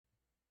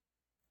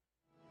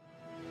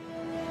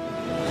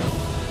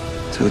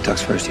So who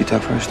talks first? You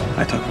talk first?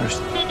 I talk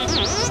first.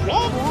 At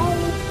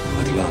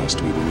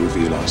last we will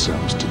reveal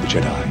ourselves to the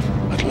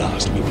Jedi. At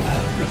last we will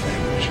have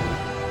revenge.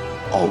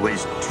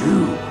 Always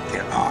two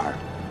there are.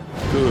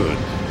 Good.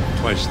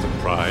 Twice the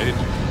pride,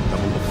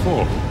 double the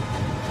fall.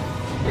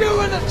 You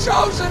are the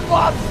chosen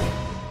one!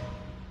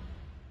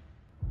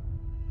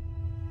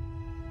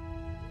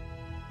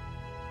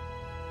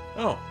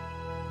 Oh.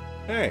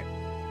 Hey.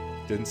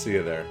 Didn't see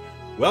you there.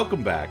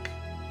 Welcome back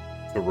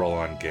to Roll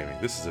On Gaming.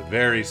 This is a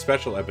very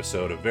special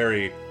episode, a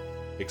very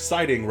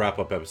exciting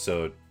wrap-up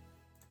episode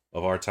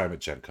of our time at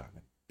Gen Con.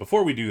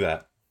 Before we do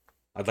that,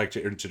 I'd like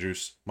to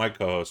introduce my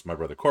co-host, my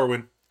brother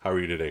Corwin. How are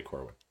you today,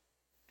 Corwin?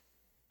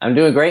 I'm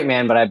doing great,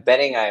 man, but I'm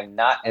betting I'm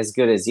not as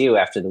good as you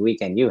after the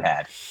weekend you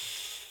had.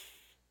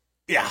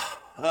 Yeah.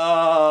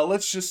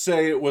 Let's just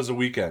say it was a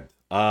weekend.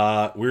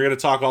 We're going to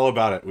talk all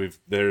about it.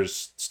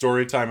 There's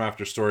story time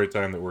after story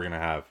time that we're going to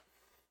have.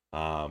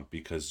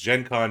 Because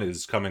Gen Con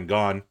is come and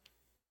gone,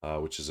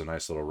 which is a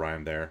nice little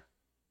rhyme there.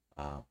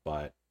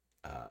 But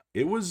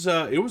it was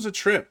a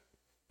trip.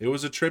 It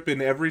was a trip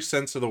in every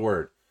sense of the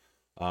word.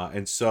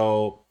 And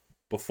so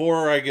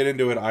before I get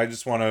into it, I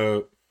just want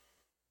to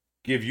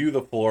give you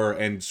the floor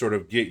and sort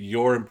of get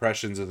your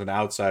impressions as an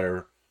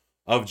outsider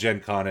of Gen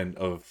Con and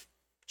of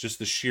just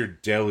the sheer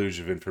deluge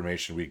of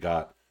information we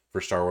got for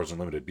Star Wars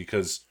Unlimited,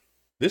 because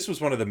this was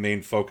one of the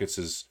main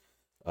focuses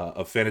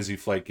of Fantasy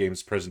Flight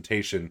Games'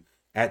 presentation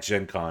at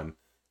Gen Con,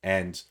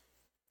 and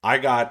I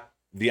got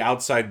the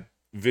outside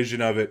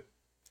vision of it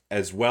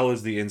as well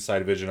as the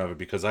inside vision of it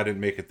because I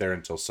didn't make it there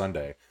until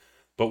Sunday.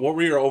 But what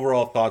were your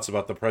overall thoughts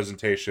about the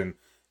presentation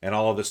and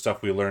all of the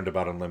stuff we learned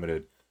about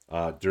Unlimited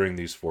during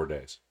these 4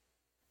 days?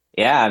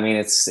 Yeah, I mean,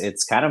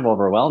 it's kind of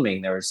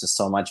overwhelming. There was just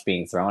so much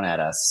being thrown at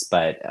us,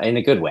 but in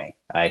a good way.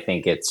 I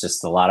think it's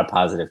just a lot of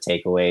positive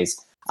takeaways.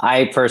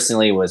 I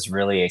personally was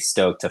really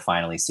stoked to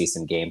finally see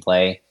some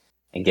gameplay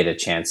and get a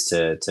chance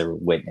to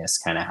witness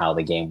kind of how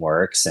the game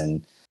works.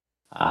 And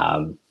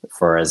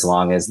for as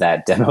long as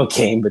that demo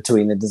game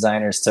between the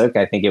designers took,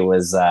 I think it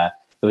was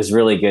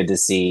really good to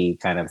see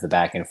kind of the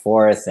back and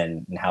forth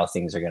and how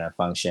things are going to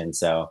function.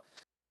 So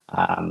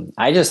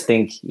I just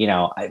think,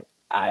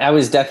 I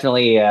was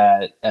definitely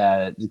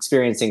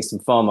experiencing some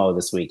FOMO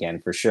this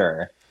weekend for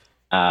sure.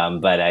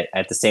 But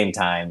at the same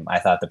time, I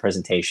thought the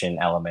presentation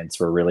elements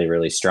were really,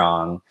 really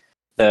strong.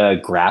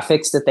 The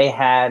graphics that they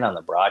had on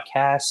the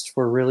broadcast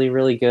were really,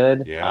 really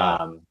good.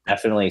 Yeah.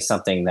 Definitely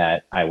something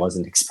that I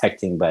wasn't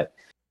expecting, but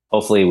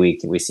hopefully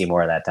we see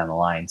more of that down the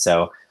line.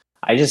 So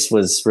I just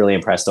was really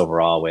impressed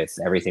overall with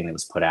everything that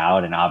was put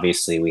out. And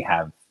obviously we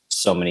have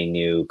so many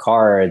new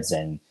cards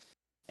and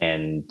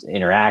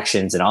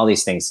interactions and all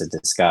these things to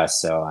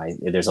discuss. So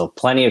there's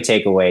plenty of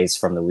takeaways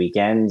from the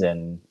weekend,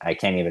 and I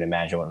can't even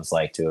imagine what it was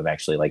like to have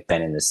actually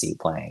been in the seat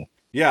playing.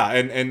 Yeah,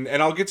 and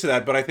I'll get to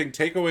that, but I think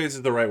takeaways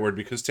is the right word,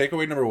 because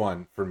takeaway number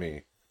one for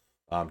me,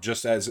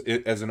 just as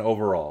an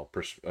overall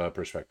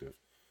perspective,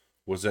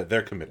 was that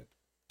they're committed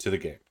to the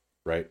game,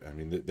 right? I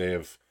mean, they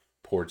have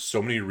poured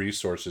so many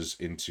resources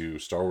into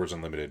Star Wars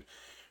Unlimited,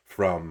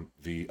 from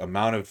the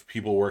amount of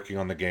people working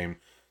on the game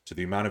to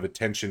the amount of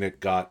attention it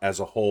got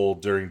as a whole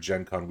during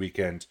Gen Con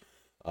weekend,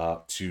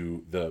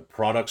 to the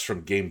products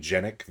from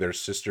GameGenic, their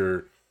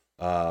sister.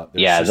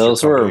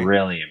 Those company. were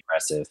really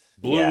impressive.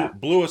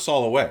 Blew us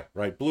all away,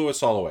 right? Blew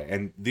us all away.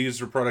 And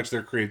these are products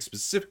they're created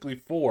specifically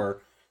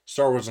for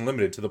Star Wars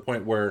Unlimited, to the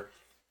point where,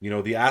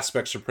 the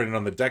aspects are printed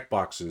on the deck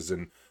boxes,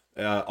 and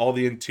all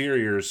the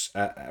interiors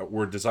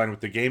were designed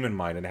with the game in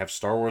mind and have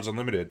Star Wars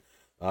Unlimited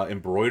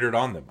embroidered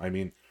on them. I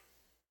mean,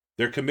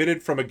 they're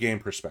committed from a game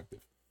perspective.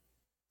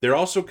 They're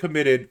also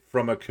committed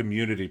from a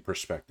community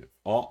perspective.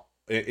 All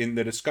in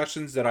the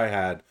discussions that I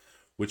had,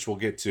 which we'll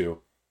get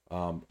to,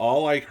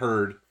 all I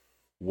heard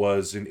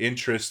was an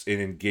interest in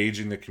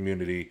engaging the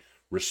community,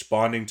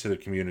 responding to the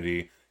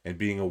community, and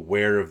being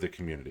aware of the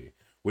community,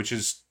 which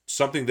is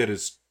something that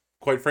is,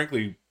 quite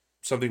frankly,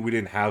 something we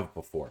didn't have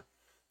before.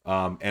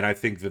 And I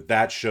think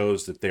that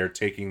shows that they're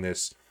taking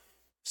this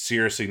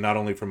seriously, not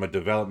only from a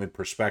development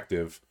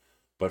perspective,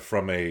 but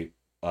from a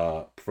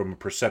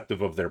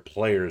perspective of their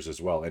players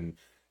as well.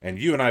 And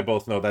you and I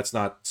both know that's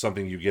not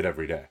something you get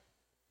every day.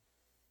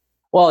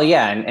 Well,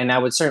 yeah, and I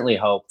would certainly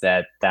hope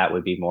that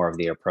would be more of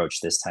the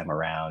approach this time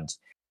around,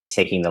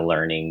 taking the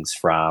learnings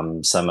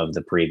from some of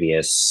the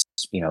previous,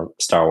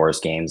 Star Wars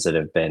games that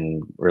have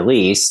been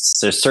released.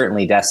 There's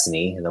certainly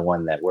Destiny, the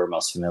one that we're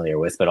most familiar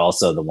with, but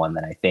also the one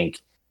that I think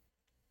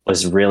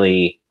was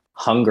really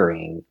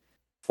hungering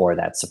for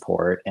that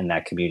support and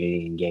that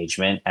community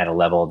engagement at a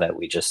level that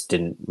we just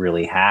didn't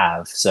really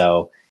have.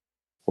 So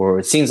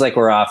it seems like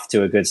we're off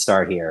to a good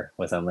start here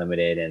with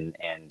Unlimited, and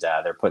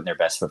they're putting their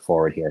best foot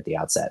forward here at the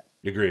outset.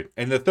 Agreed.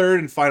 And the third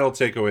and final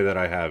takeaway that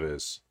I have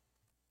is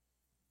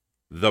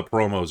the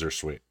promos are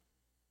sweet.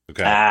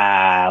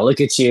 Okay.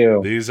 Look at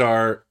you. These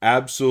are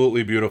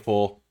absolutely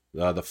beautiful.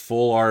 The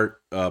full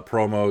art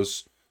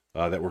promos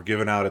that were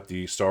given out at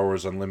the Star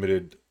Wars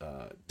Unlimited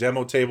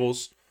demo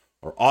tables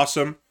are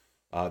awesome.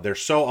 They're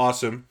so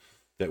awesome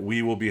that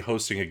we will be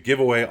hosting a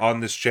giveaway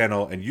on this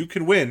channel, and you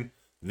can win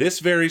this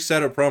very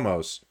set of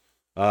promos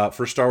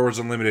for Star Wars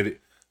Unlimited,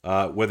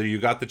 whether you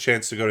got the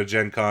chance to go to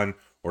Gen Con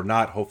or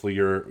not, hopefully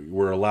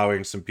we're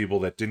allowing some people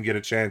that didn't get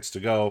a chance to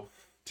go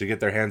to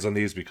get their hands on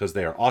these because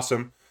they are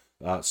awesome.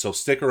 So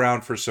stick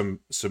around for some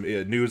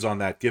news on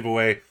that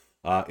giveaway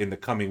in the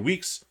coming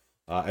weeks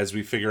as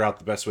we figure out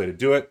the best way to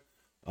do it.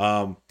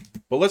 But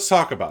let's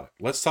talk about it.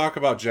 Let's talk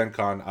about Gen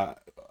Con.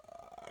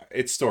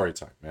 It's story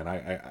time,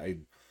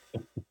 man.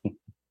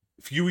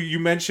 If you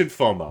mentioned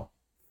FOMO.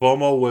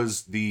 FOMO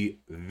was the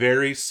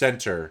very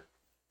center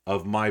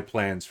of my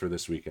plans for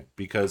this weekend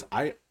because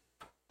I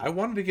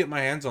wanted to get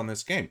my hands on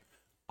this game.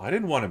 I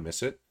didn't want to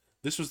miss it.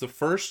 This was the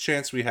first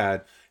chance we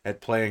had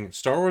at playing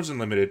Star Wars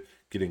Unlimited,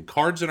 getting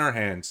cards in our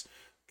hands,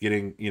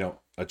 getting,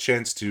 a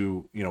chance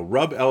to,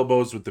 rub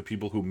elbows with the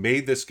people who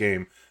made this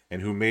game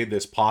and who made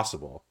this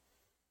possible.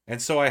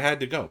 And so I had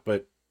to go.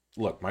 But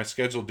look, my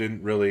schedule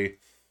didn't really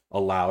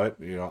allow it.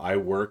 I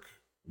work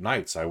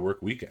nights, I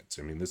work weekends.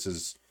 I mean, this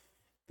is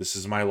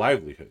my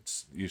livelihood.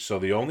 So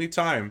the only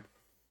time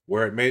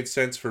where it made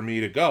sense for me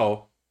to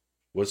go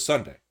was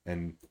Sunday.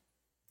 And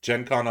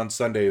Gen Con on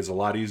Sunday is a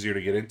lot easier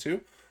to get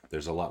into.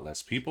 There's a lot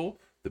less people.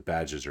 The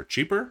badges are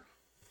cheaper.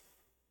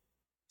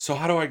 So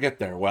how do I get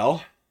there?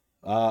 Well,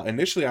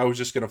 initially I was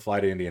just going to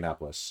fly to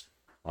Indianapolis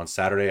on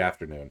Saturday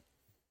afternoon,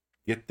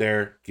 get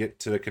there, get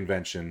to the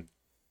convention,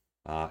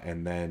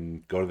 and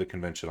then go to the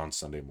convention on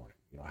Sunday morning.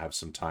 Have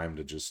some time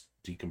to just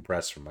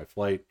decompress from my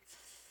flight.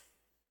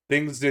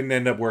 Things didn't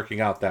end up working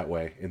out that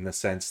way in the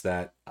sense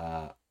that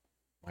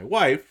my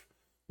wife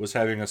was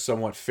having a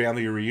somewhat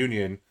family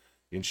reunion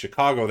in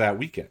Chicago that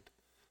weekend.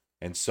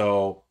 And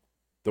so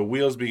the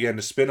wheels began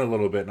to spin a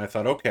little bit, and I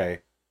thought,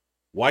 okay,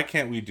 why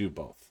can't we do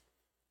both?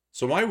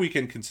 So my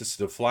weekend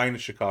consisted of flying to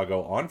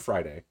Chicago on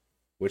Friday,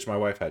 which my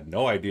wife had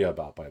no idea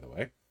about, by the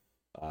way,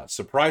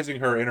 surprising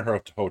her in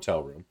her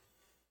hotel room,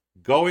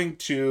 going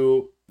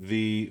to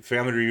the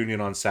family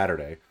reunion on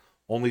Saturday,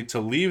 only to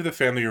leave the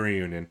family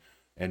reunion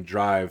and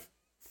drive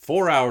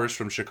 4 hours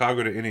from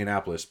Chicago to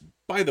Indianapolis,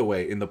 by the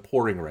way, in the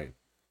pouring rain,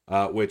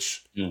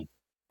 which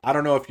I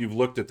don't know if you've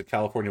looked at the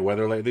California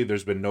weather lately.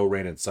 There's been no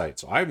rain in sight,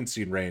 so I haven't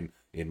seen rain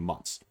in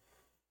months.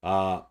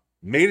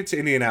 Made it to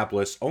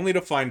Indianapolis, only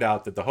to find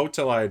out that the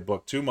hotel I had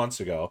booked 2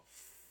 months ago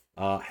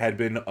had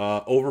been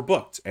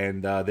overbooked,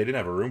 and they didn't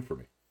have a room for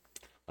me.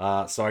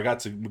 So I got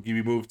to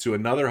be moved to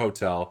another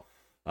hotel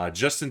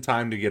just in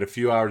time to get a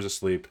few hours of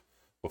sleep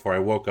before I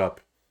woke up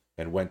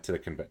and went to the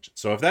convention.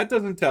 So if that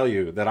doesn't tell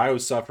you that I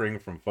was suffering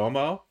from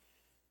FOMO,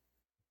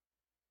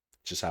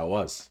 just how it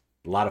was.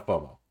 A lot of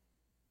FOMO.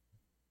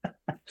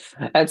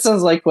 That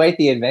sounds like quite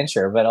the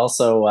adventure, but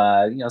also,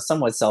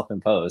 somewhat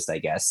self-imposed, I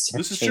guess.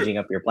 This is changing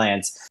true. up your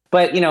plans.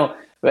 But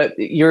but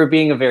you're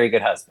being a very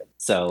good husband,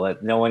 so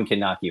no one can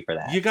knock you for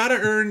that. You gotta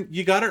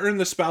earn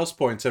the spouse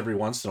points every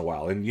once in a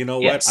while, and you know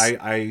Yes.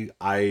 what?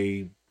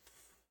 I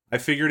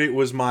figured it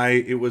was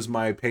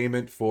my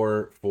payment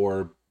for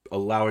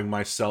allowing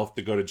myself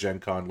to go to Gen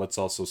Con. Let's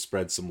also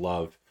spread some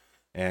love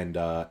and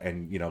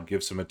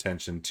give some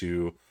attention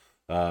to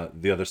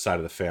the other side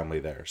of the family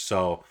there.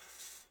 So.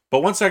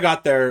 But once I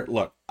got there,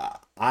 look,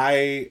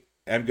 I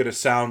am going to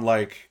sound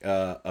like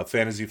a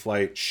Fantasy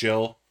Flight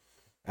shill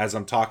as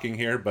I'm talking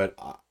here, but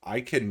I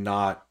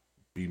cannot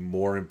be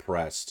more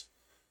impressed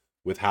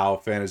with how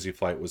Fantasy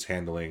Flight was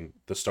handling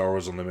the Star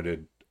Wars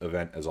Unlimited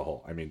event as a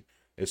whole. I mean,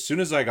 as soon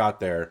as I got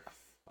there,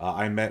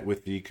 I met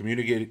with the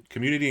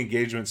community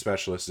engagement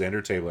specialist,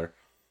 Xander Taylor,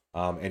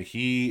 and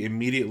he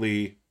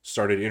immediately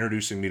started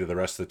introducing me to the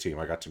rest of the team.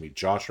 I got to meet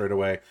Josh right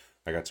away.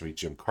 I got to meet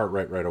Jim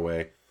Cartwright right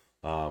away.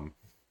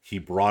 He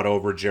brought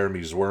over Jeremy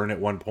Zwern at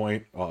one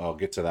point. I'll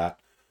get to that.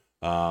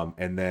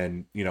 And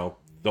then,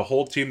 the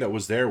whole team that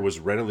was there was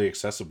readily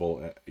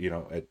accessible,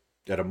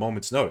 at a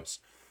moment's notice.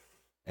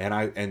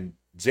 And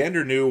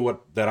Xander knew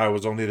that I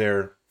was only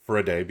there for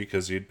a day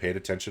because he'd paid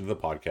attention to the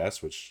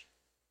podcast, which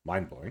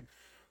mind-blowing.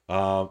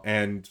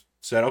 And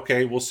said,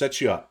 okay, we'll set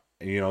you up.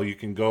 And, you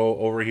can go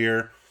over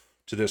here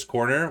to this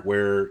corner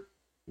where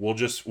we'll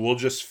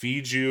just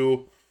feed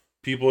you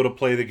people to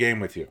play the game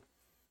with you.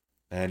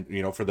 And,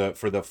 for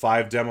the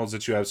 5 demos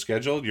that you have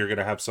scheduled, you're going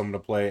to have someone to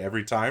play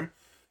every time.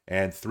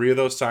 And 3 of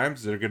those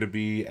times, they're going to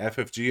be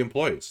FFG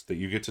employees that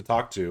you get to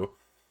talk to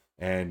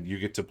and you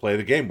get to play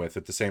the game with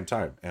at the same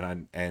time.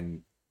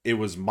 And it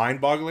was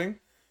mind-boggling.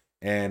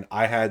 And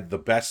I had the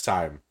best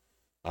time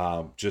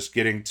just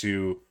getting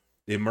to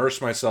immerse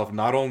myself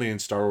not only in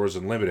Star Wars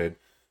Unlimited.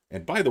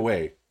 And by the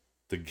way,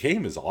 the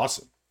game is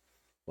awesome.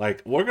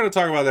 Like, we're going to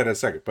talk about that in a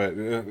second, but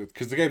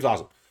because the game's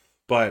awesome.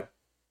 But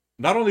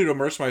not only to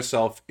immerse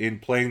myself in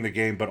playing the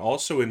game, but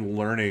also in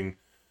learning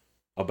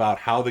about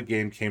how the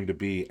game came to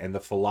be and the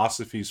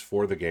philosophies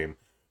for the game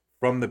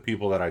from the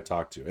people that I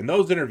talked to. And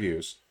those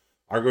interviews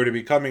are going to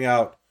be coming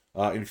out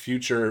in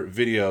future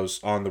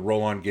videos on the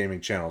Roll On Gaming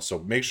channel. So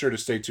make sure to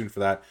stay tuned for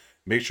that.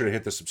 Make sure to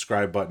hit the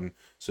subscribe button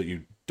so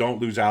you don't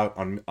lose out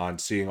on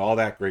seeing all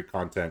that great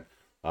content.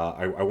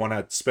 I want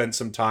to spend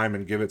some time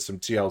and give it some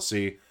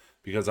TLC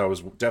because I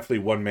was definitely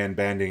one-man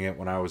banding it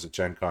when I was at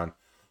Gen Con.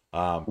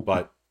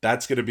 But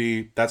that's gonna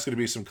be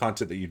some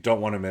content that you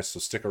don't want to miss. So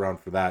stick around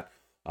for that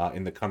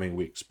in the coming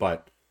weeks.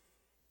 But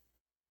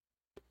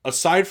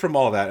aside from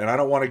all that, and I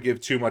don't want to give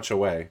too much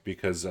away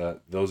because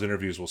those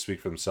interviews will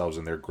speak for themselves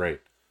and they're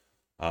great.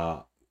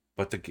 But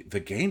the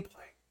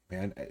gameplay,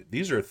 man,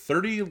 these are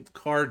 30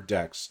 card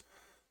decks.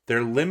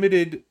 They're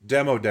limited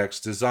demo decks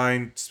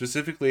designed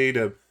specifically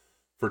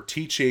for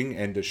teaching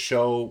and to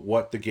show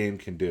what the game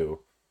can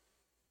do.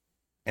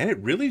 And it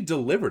really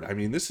delivered. I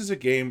mean, this is a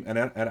game, and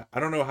I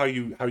don't know how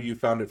you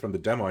found it from the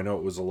demo. I know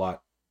it was a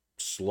lot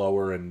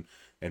slower and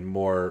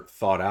more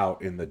thought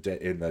out in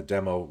the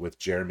demo with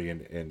Jeremy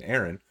and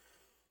Aaron.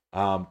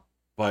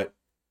 But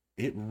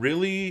it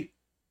really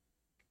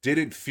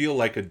didn't feel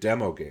like a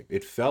demo game.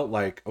 It felt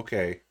like,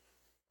 okay,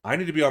 I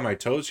need to be on my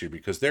toes here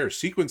because there are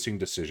sequencing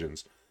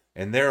decisions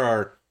and there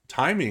are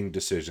timing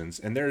decisions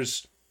and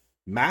there's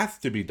math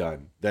to be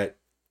done that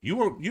you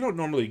don't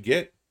normally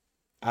get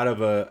out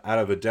of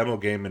a demo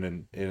game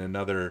in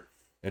another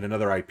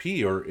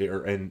IP or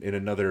in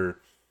another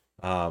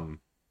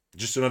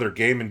just another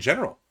game in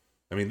general.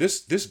 I mean,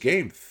 this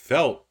game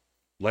felt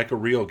like a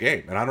real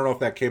game, and I don't know if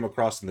that came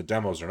across in the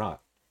demos or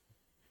not.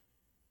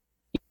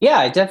 Yeah,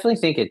 I definitely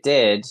think it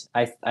did.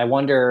 I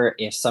wonder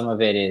if some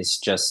of it is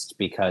just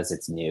because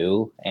it's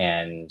new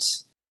and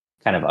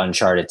kind of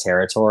uncharted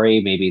territory.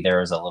 Maybe there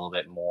was a little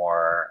bit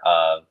more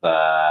of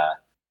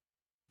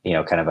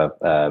kind of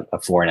a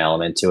foreign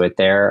element to it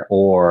there,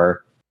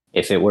 or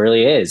if it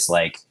really is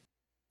like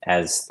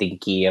as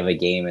thinky of a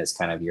game as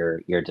kind of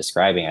you're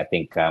describing. I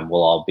think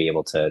we'll all be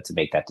able to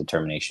make that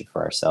determination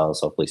for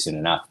ourselves, hopefully soon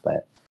enough.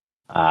 But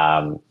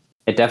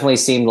it definitely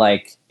seemed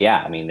like,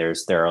 yeah, I mean,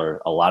 there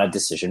are a lot of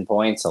decision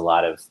points, a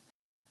lot of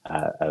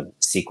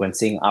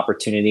sequencing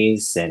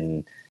opportunities,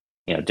 and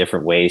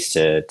different ways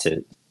to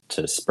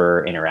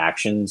spur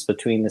interactions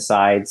between the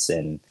sides.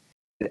 And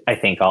I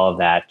think all of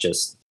that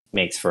just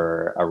makes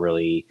for a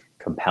really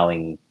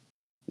compelling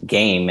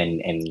game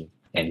and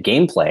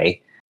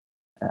gameplay.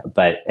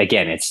 But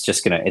again, it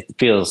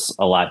feels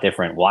a lot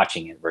different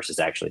watching it versus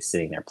actually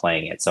sitting there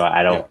playing it. So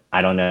I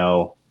don't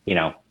know,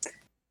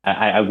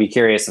 I would be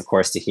curious, of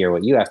course, to hear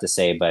what you have to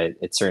say, but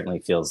it certainly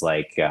feels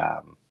like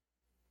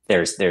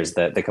there's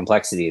the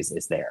complexity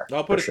is there.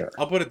 I'll put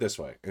it this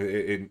way,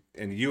 and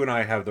you and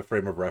I have the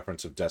frame of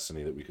reference of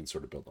Destiny that we can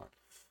sort of build on.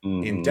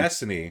 Mm-hmm. In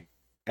Destiny,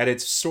 at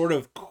its sort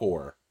of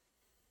core,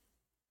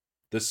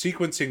 the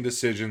sequencing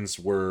decisions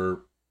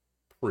were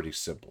pretty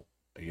simple.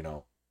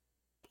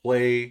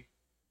 Play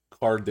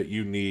card that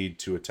you need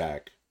to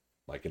attack,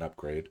 like an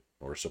upgrade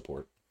or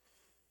support.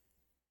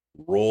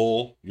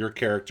 Roll your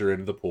character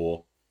into the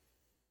pool.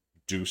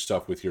 Do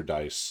stuff with your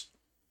dice.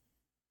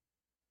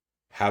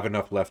 Have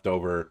enough left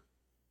over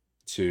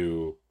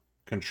to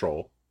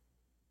control.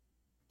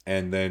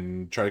 And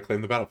then try to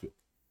claim the battlefield.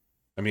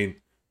 I mean,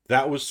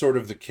 that was sort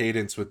of the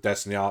cadence with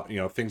Destiny.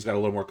 Things got a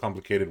little more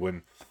complicated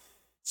when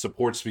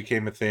supports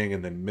became a thing,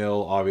 and then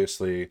mill,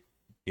 obviously,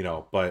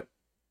 but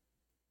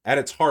at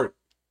its heart,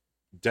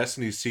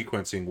 Destiny's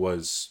sequencing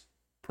was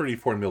pretty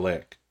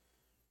formulaic.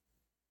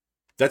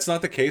 That's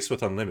not the case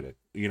with Unlimited.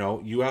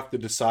 You have to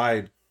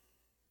decide,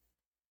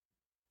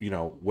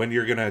 when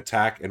you're going to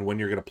attack and when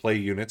you're going to play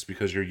units,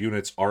 because your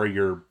units are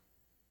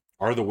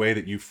the way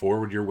that you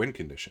forward your win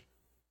condition.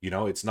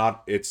 There's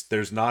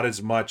not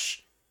as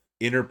much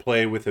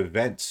interplay with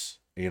events.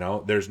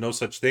 There's no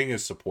such thing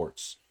as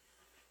supports,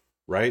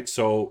 right?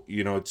 So,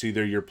 it's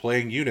either you're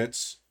playing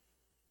units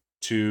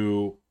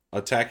to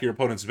attack your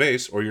opponent's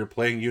base or you're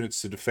playing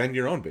units to defend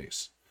your own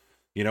base.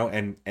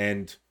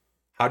 And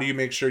how do you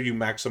make sure you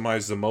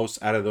maximize the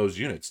most out of those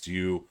units? Do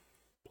you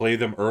play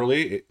them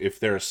early? If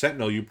they're a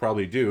sentinel, you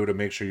probably do, to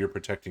make sure you're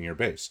protecting your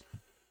base.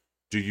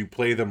 Do you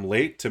play them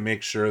late to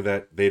make sure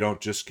that they don't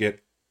just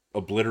get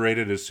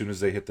obliterated as soon as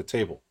they hit the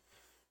table?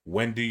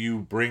 When do you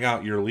bring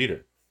out your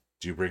leader?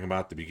 Do you bring them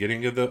out at the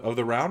beginning of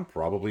the round?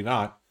 Probably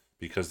not,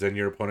 because then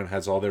your opponent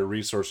has all their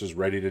resources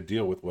ready to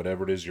deal with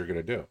whatever it is you're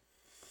going to do.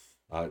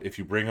 If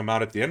you bring them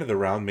out at the end of the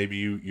round, maybe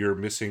you're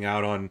missing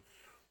out on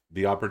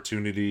the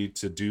opportunity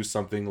to do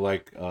something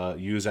like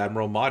use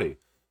Admiral Mahdi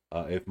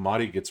if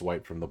Mahdi gets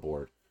wiped from the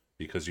board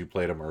because you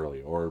played him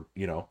early, or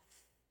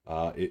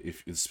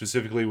if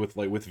specifically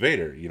with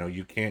Vader,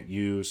 you can't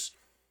use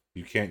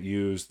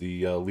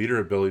the leader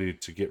ability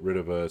to get rid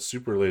of a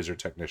super laser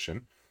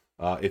technician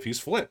if he's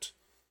flipped.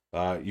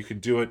 You can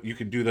do it. You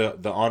can do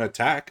the on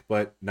attack,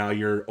 but now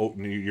you're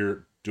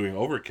doing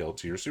overkill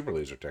to your super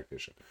laser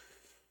technician.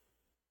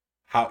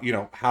 How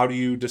do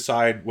you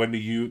decide when to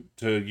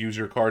use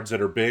your cards that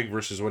are big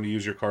versus when to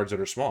use your cards that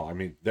are small? I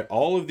mean,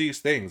 all of these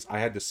things I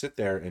had to sit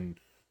there and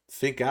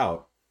think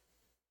out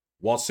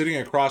while sitting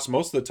across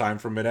most of the time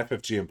from an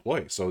FFG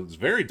employee. So it's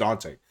very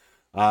daunting.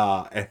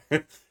 And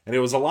it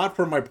was a lot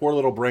for my poor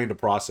little brain to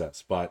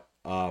process, but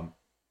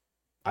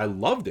I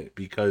loved it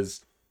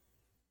because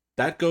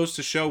that goes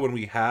to show when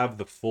we have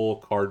the full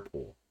card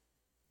pool,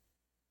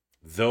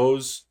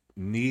 those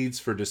needs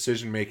for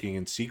decision making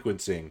and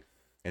sequencing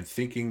and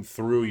thinking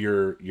through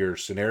your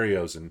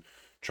scenarios and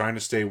trying to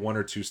stay one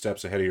or two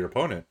steps ahead of your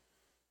opponent,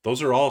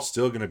 those are all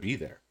still going to be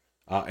there.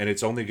 and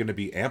it's only going to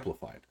be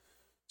amplified.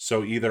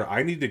 So either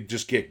I need to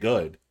just get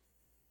good,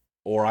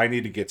 or I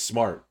need to get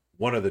smart.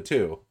 One of the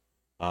two,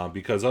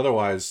 because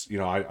otherwise,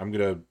 I'm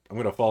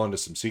gonna fall into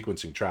some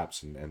sequencing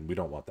traps, and we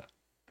don't want that.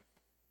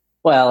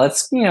 Well,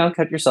 let's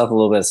cut yourself a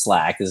little bit of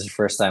slack. This is your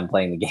first time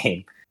playing the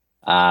game,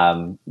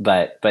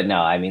 but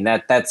no, I mean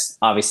that's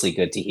obviously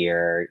good to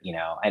hear.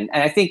 And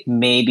I think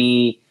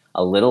maybe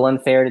a little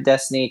unfair to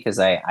Destiny because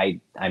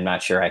I'm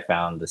not sure I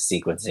found the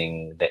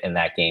sequencing in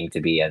that game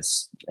to be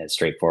as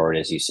straightforward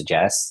as you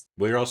suggest.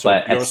 Well, you're also But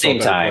you're at the also same a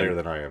better time, player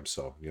than I am,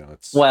 so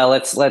it's well,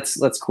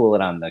 let's cool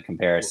it on the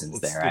comparisons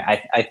there.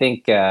 I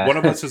think one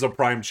of us is a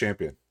prime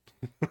champion.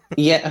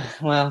 yeah,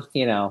 well,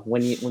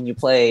 when you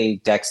play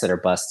decks that are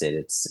busted,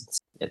 it's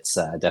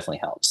definitely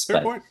helps. Fair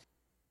But point.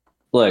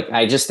 look,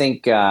 I just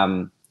think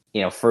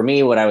for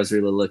me, what I was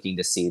really looking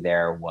to see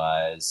there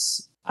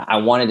was I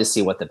wanted to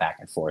see what the back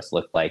and forth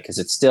looked like because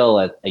it's still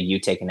a you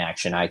take an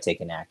action, I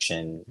take an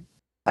action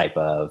type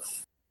of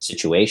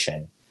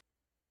situation,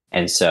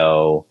 and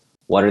so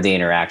what are the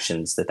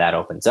interactions that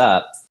opens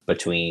up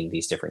between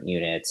these different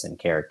units and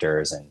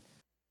characters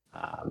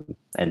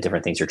and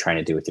different things you're trying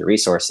to do with your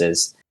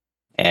resources.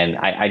 And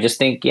I just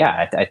think,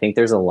 I think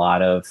there's a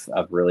lot of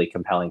really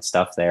compelling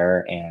stuff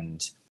there.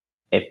 And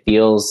it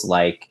feels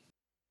like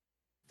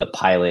the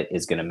pilot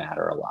is going to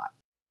matter a lot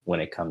when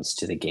it comes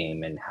to the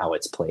game and how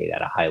it's played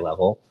at a high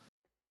level.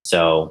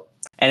 So,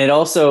 and it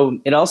also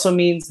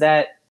means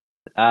that,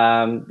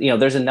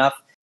 there's enough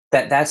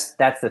that's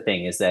the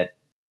thing is that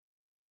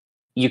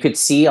you could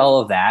see all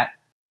of that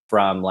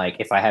from like,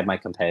 if I had my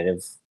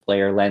competitive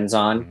player lens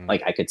on,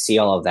 like I could see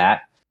all of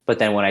that. But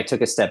then when I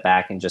took a step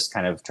back and just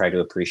kind of tried to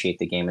appreciate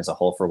the game as a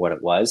whole for what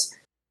it was,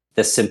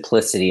 the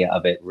simplicity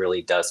of it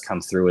really does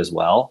come through as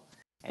well.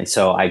 And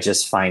so I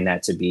just find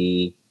that to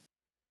be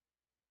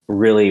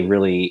really,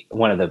 really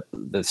one of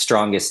the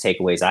strongest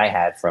takeaways I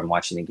had from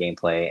watching the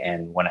gameplay.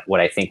 And what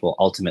I think will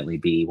ultimately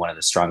be one of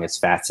the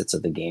strongest facets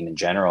of the game in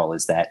general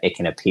is that it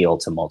can appeal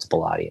to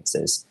multiple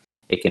audiences.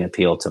 It can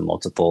appeal to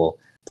multiple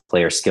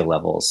player skill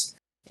levels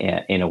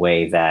in a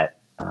way that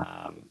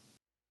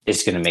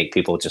is going to make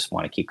people just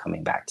want to keep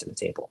coming back to the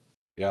table.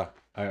 Yeah,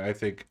 I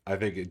think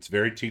it's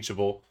very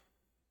teachable.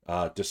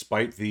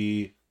 Despite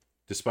the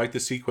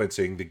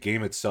sequencing, the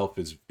game itself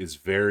is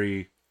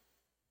very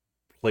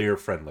player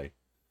friendly.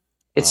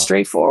 It's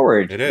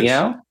straightforward. It is.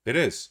 It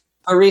is.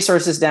 Put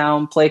resources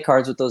down, play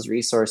cards with those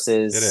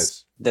resources. It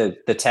is.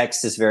 The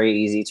text is very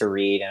easy to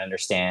read and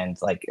understand.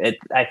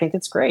 I think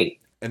it's great.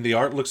 And the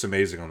art looks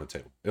amazing on the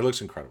table. It looks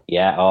incredible.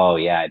 Yeah. Oh,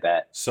 yeah. I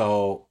bet.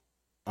 So,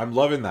 I'm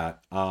loving that.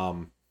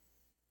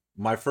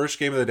 My first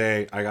game of the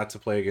day, I got to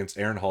play against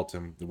Aaron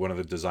Haltom, one of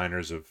the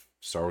designers of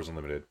Star Wars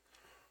Unlimited.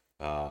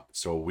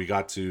 So we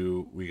got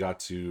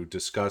to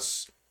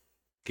discuss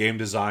game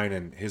design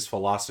and his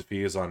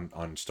philosophies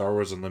on Star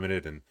Wars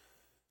Unlimited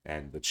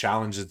and the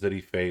challenges that he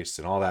faced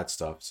and all that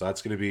stuff. So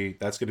that's gonna be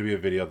a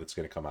video that's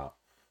gonna come out.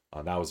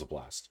 That was a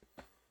blast.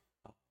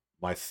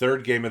 My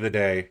third game of the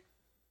day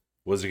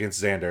was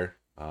against Xander,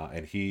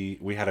 and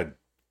we had an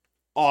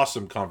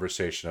awesome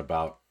conversation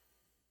about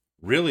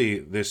really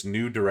this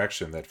new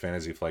direction that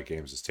Fantasy Flight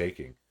Games is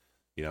taking.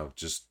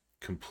 Just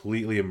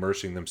completely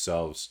immersing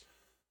themselves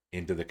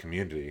into the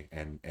community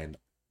and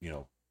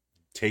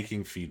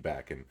taking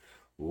feedback and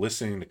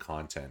listening to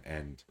content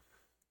and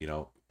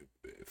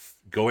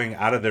going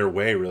out of their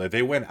way. Really,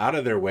 they went out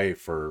of their way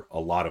for a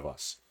lot of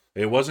us.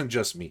 It wasn't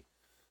just me.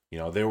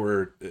 There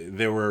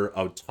were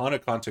a ton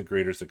of content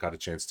creators that got a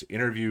chance to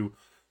interview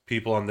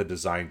people on the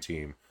design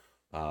team,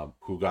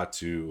 who got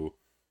to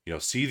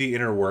see the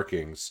inner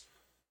workings,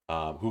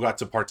 who got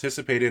to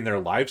participate in their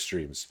live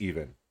streams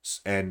even.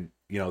 And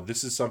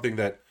this is something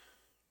that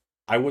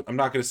I'm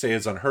not going to say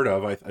is unheard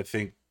of. I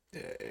think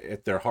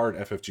at their heart,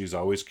 FFG's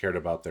always cared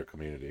about their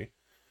community,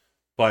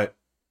 but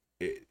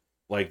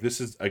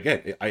this is,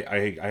 again,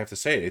 I have to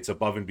say it's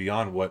above and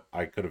beyond what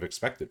I could have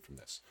expected from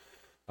this.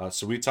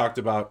 So we talked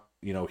about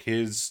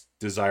his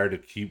desire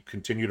to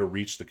continue to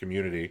reach the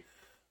community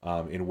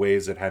in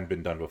ways that hadn't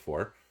been done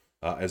before,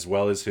 as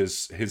well as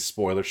his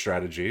spoiler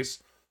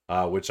strategies,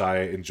 which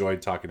I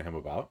enjoyed talking to him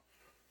about.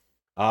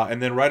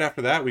 And then right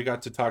after that, we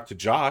got to talk to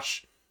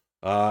Josh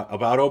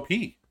about OP.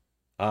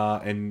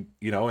 And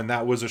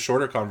that was a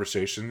shorter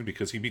conversation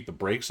because he beat the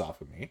brakes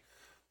off of me.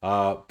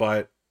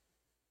 But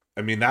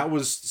I mean,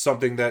 that's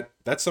something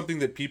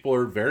that people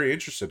are very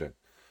interested in.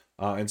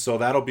 And so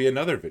that'll be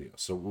another video.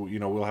 So,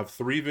 we'll have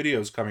 3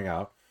 videos coming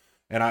out.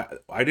 And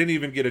I didn't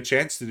even get a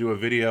chance to do a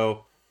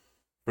video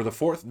for the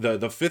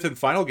 5th and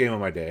final game of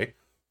my day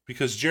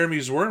because Jeremy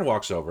Zwern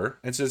walks over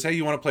and says, "Hey,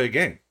 you want to play a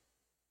game?"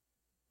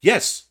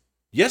 Yes,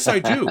 I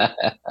do.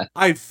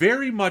 I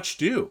very much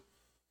do.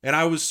 And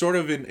I was sort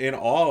of in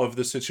awe of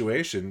the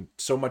situation,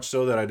 so much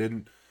so that I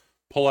didn't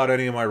pull out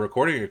any of my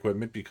recording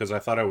equipment because I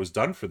thought I was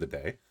done for the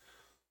day.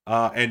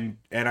 And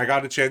I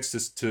got a chance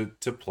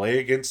to play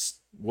against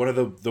one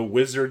of the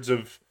wizards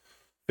of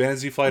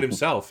Fantasy Flight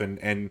himself.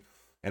 And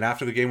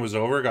after the game was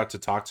over, I got to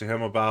talk to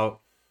him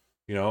about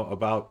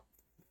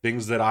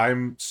things that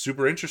I'm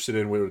super interested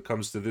in when it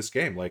comes to this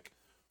game. Like,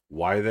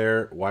 why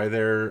they're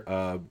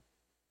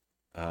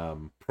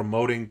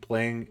promoting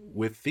playing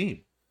with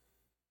theme,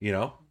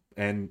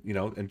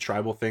 and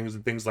tribal things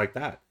and things like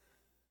that,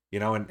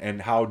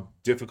 and how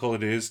difficult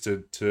it is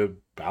to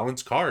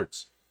balance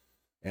cards.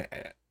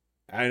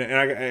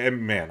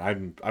 And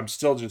man, I'm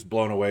still just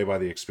blown away by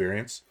the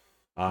experience.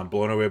 I'm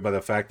blown away by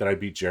the fact that I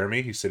beat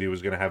Jeremy. He said he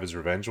was going to have his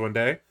revenge one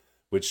day,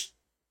 which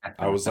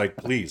I was like,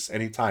 please,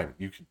 anytime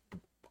you can,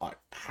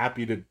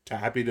 happy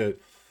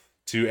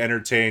to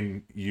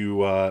entertain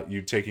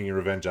you taking your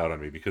revenge out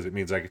on me, because it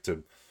means I get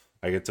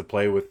to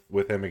play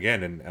with him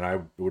again, and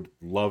I would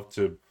love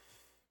to,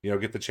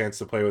 get the chance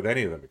to play with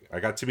any of them again. I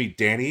got to meet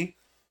Danny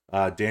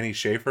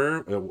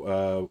Schaefer,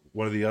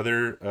 one of the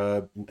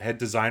other head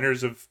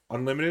designers of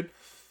Unlimited,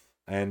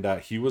 and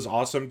he was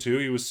awesome too.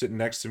 He was sitting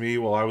next to me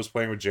while I was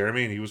playing with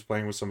Jeremy, and he was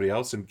playing with somebody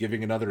else and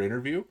giving another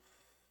interview.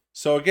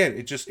 So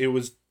again,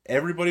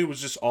 everybody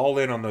was just all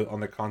in on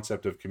the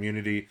concept of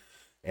community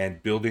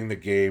and building the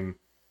game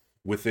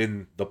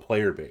within the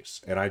player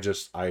base, and I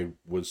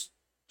was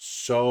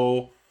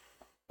so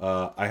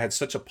I had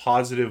such a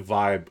positive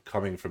vibe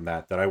coming from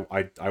that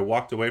I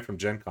walked away from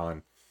Gen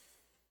Con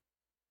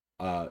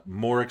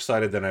more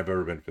excited than I've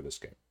ever been for this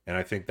game. And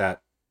I think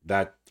that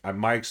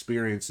my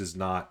experience is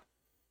not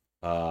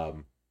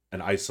an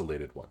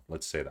isolated one.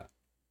 Let's say that.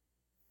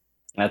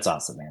 That's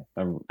awesome, man.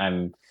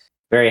 I'm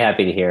very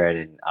happy to hear it,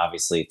 and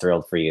obviously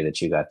thrilled for you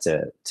that you got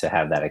to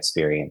have that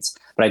experience.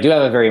 But I do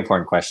have a very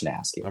important question to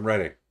ask you. I'm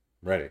ready.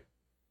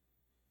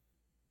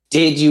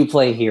 Did you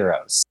play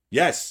Heroes?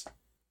 Yes.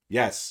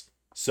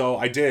 So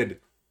I did.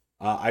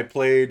 I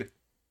played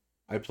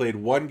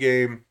one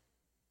game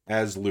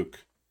as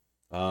Luke.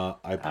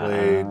 I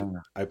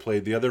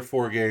played the other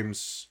 4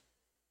 games.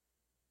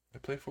 I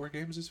played 4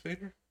 games as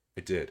Vader?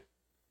 I did.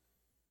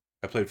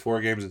 I played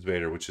 4 games as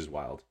Vader, which is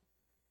wild.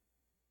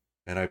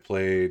 And I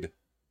played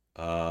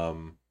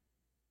the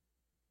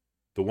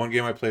one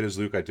game I played as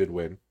Luke, I did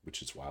win,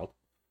 which is wild.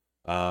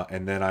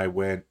 And then I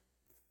went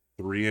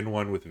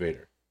 3-1 with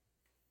Vader.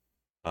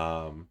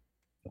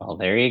 Well,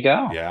 there you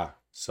go. Yeah.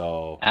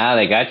 So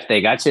they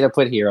got you to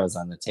put Heroes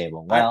on the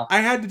table. Well, I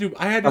had to do it.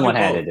 I had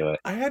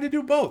to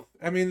do both.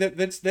 I mean,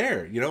 that's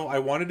there. I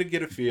wanted to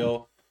get a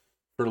feel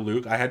for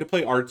Luke. I had to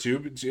play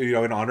R2,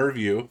 in honor of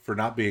you for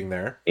not being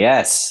there.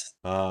 Yes.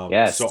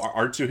 Yes. So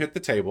R2 hit the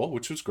table,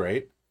 which was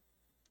great.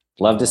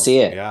 Love to see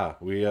it. Yeah,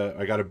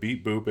 I got a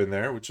beat boop in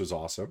there, which was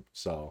awesome.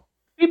 So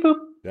beep boop.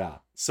 Yeah.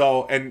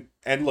 So and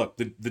look,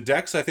 the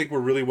decks I think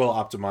were really well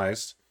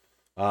optimized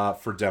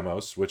for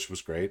demos, which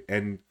was great.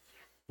 And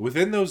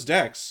within those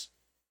decks,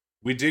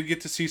 we did get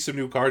to see some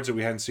new cards that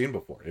we hadn't seen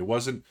before. It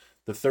wasn't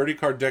the 30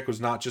 card deck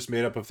was not just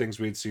made up of things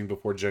we had seen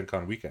before Gen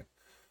Con weekend.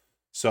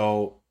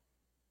 So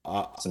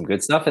some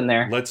good stuff in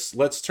there.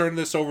 Let's turn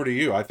this over to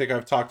you. I think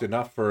I've talked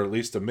enough for at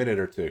least a minute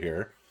or two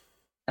here.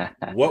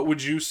 What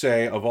would you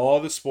say of all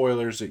the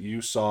spoilers that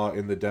you saw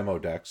in the demo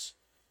decks?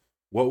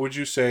 What would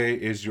you say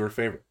is your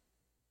favorite?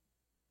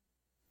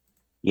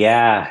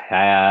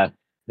 Yeah,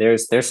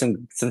 there's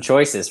some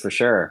choices for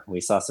sure. We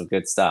saw some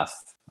good stuff.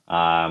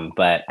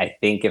 But I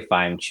think if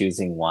I'm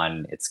choosing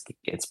one, it's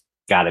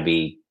got to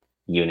be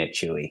Unit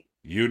Chewie.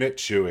 Unit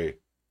Chewie.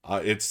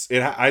 It's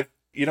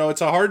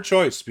a hard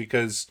choice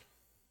because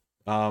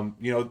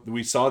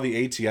we saw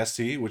the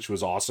ATST, which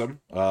was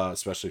awesome,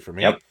 especially for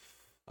me. Yep.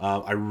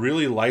 I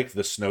really like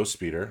the Snow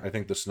Speeder. I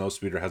think the Snow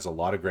Speeder has a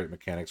lot of great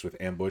mechanics with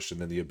ambush and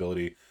then the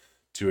ability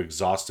to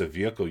exhaust a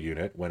vehicle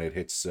unit when it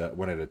hits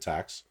when it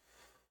attacks.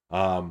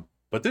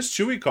 But this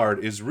Chewie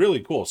card is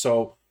really cool.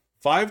 So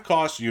 5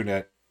 cost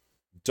unit,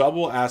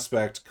 double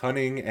aspect,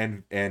 cunning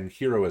and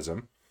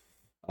heroism,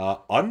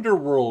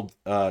 underworld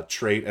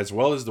trait as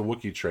well as the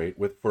Wookiee trait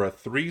for a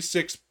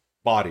 3/6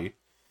 body,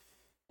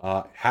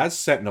 has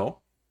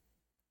Sentinel.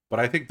 But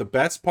I think the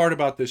best part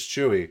about this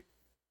Chewie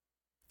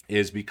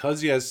is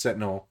because he has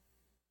Sentinel,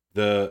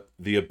 the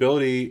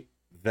ability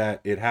that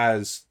it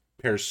has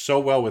pairs so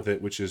well with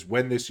it, which is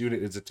when this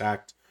unit is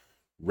attacked,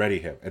 ready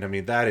him. And I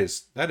mean that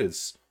is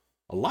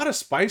a lot of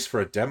spice for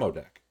a demo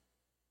deck.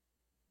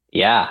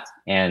 Yeah,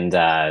 and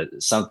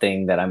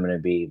something that I'm going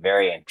to be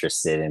very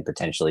interested in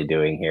potentially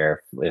doing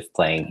here with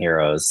playing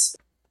Heroes,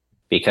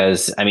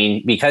 because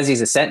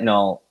he's a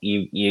Sentinel,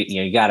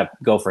 you got to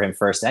go for him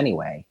first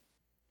anyway.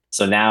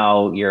 So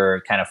now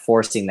you're kind of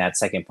forcing that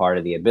second part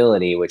of the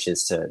ability, which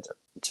is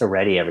to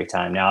ready every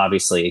time. Now,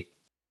 obviously,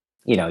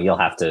 you'll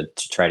have to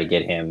try to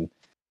get him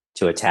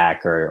to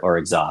attack or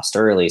exhaust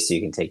early so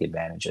you can take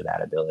advantage of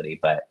that ability.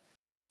 But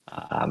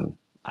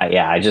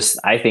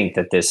I think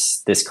that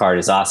this card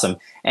is awesome,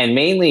 and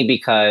mainly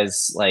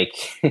because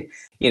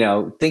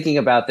thinking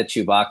about the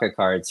Chewbacca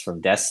cards from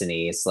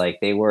Destiny, it's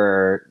like they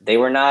were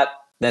not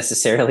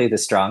necessarily the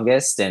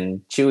strongest,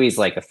 and Chewie's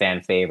like a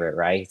fan favorite,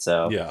 right?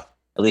 So yeah,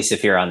 at least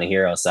if you're on the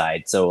hero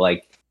side. So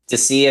to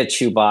see a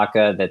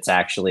Chewbacca that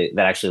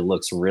actually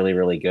looks really,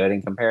 really good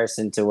in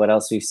comparison to what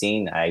else we've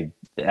seen, I'm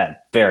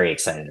very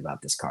excited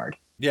about this card.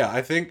 Yeah,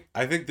 I think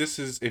this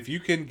is, if you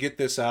can get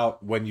this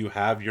out when you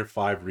have your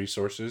 5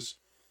 resources,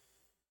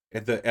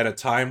 at a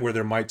time where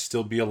there might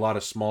still be a lot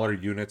of smaller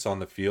units on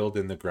the field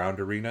in the ground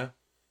arena.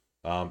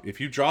 If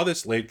you draw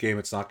this late game,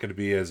 it's not going to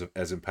be as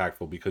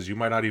impactful because you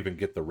might not even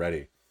get the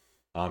ready.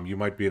 You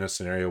might be in a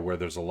scenario where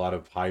there's a lot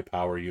of high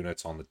power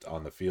units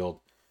on the field,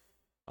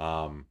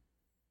 some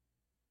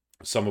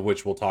of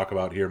which we'll talk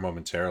about here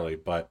momentarily.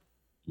 But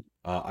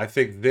I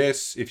think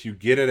this, if you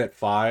get it at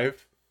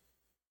 5,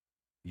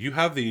 you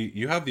have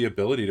the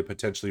ability to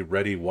potentially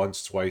ready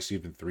once, twice,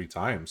 even 3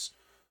 times,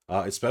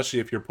 especially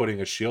if you're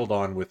putting a shield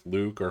on with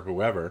Luke or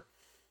whoever.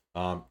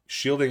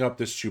 Shielding up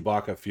this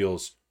Chewbacca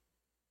feels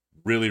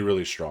really,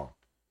 really strong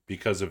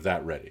because of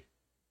that ready.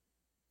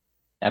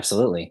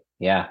 Absolutely.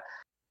 Yeah.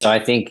 So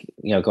I think,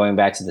 going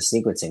back to the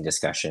sequencing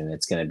discussion,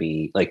 it's going to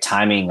be like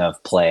timing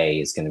of play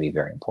is going to be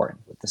very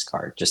important with this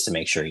card, just to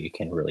make sure you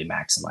can really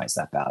maximize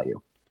that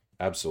value.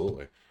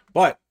 Absolutely.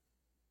 But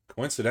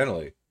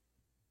coincidentally,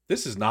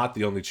 this is not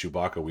the only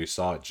Chewbacca we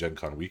saw at Gen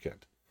Con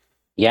weekend.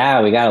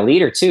 Yeah, we got a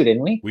leader too,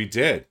 didn't we? We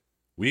did.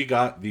 We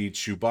got the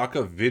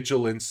Chewbacca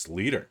Vigilance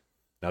leader.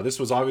 Now, this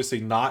was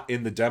obviously not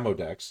in the demo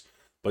decks,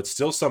 but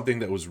still something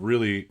that was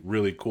really,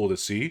 really cool to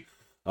see,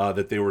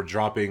 that they were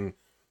dropping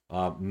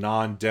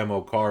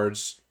non-demo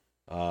cards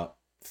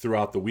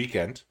throughout the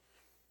weekend.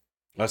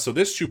 So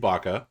this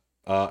Chewbacca,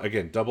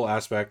 again, double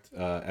aspect,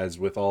 as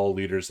with all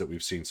leaders that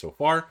we've seen so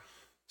far.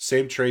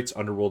 Same traits,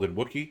 Underworld and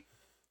Wookiee.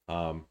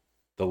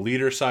 The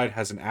leader side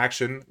has an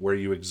action where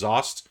you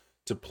exhaust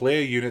to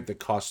play a unit that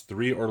costs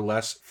 3 or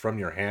less from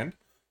your hand,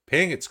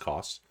 paying its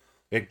cost.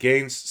 It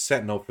gains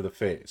Sentinel for the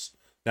phase.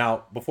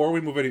 Now, before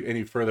we move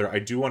any further, I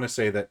do want to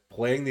say that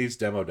playing these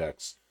demo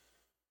decks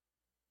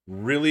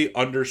really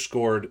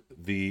underscored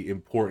the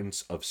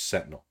importance of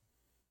Sentinel.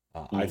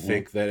 I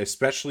think that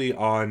especially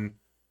on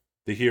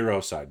the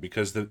hero side,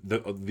 because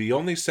the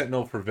only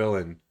Sentinel for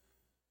villain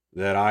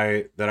that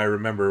I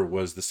remember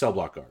was the Cell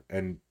Block Guard,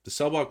 and the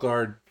Cell Block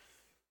Guard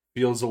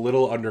feels a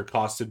little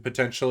undercosted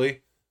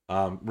potentially.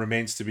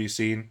 Remains to be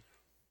seen,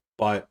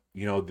 but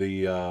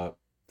the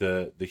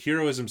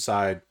heroism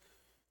side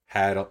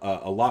had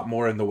a lot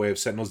more in the way of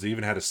Sentinels. They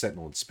even had a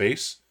Sentinel in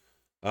space,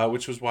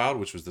 which was wild,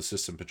 which was the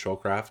System Patrol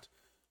Craft.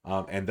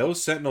 And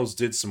those Sentinels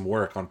did some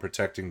work on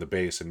protecting the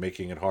base and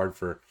making it hard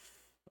for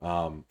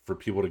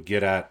people to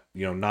get at,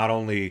 not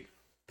only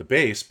the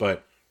base,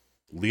 but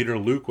Leader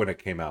Luke when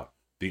it came out.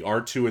 The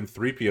R2 and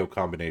 3PO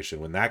combination,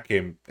 when that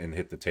came and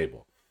hit the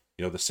table.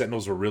 The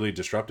Sentinels were really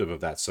disruptive of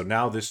that. So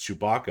now this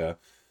Chewbacca,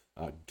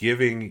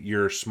 giving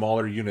your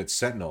smaller unit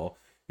Sentinel,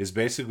 is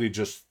basically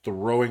just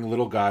throwing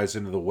little guys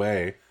into the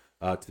way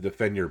to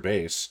defend your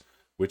base,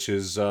 which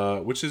is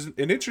an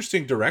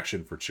interesting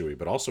direction for Chewie,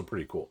 but also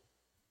pretty cool.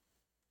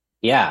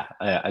 Yeah,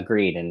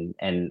 agreed.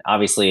 And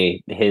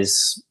obviously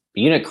his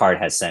unit card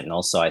has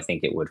Sentinel, so I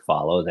think it would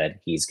follow that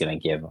he's going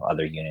to give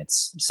other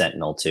units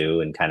Sentinel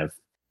too, and kind of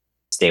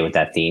stay with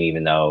that theme,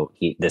 even though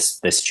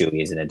this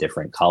Chewie is in a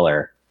different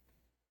color.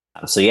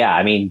 So yeah,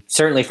 I mean,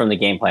 certainly from the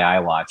gameplay I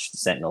watched,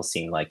 Sentinel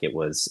seemed like it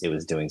was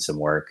doing some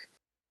work.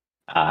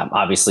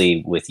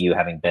 Obviously, with you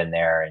having been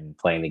there and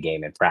playing the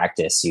game in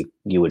practice,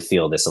 you would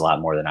feel this a lot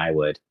more than I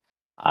would.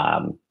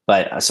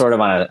 But sort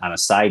of on a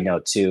side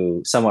note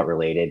too, somewhat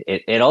related,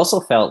 it also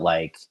felt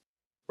like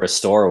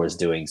Restore was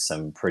doing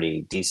some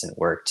pretty decent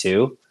work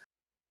too.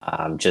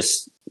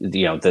 Just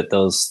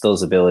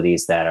those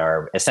abilities that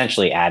are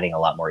essentially adding a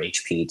lot more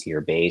HP to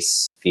your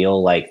base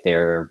feel like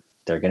they're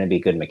going to be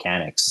good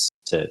mechanics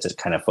to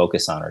kind of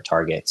focus on or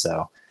target.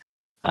 So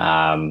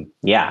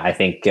I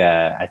think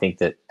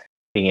that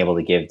being able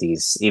to give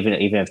these, even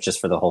if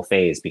just for the whole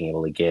phase, being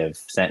able to give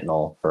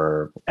Sentinel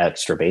for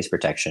extra base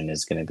protection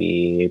is going to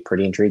be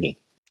pretty intriguing.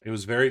 It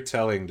was very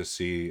telling to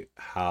see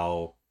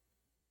how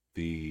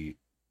the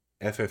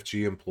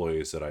FFG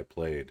employees that I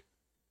played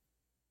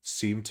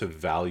seemed to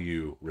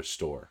value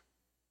Restore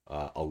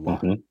a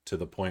lot, to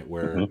the point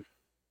where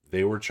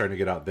they were trying to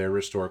get out their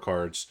Restore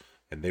cards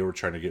and they were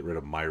trying to get rid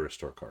of my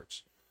Restore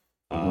cards.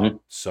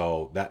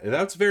 So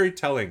that's very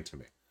telling to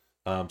me.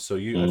 So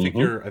I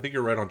think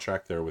you're right on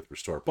track there with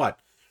Restore. But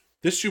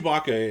this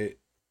Chewbacca,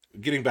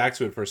 getting back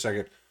to it for a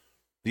second,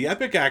 the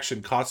epic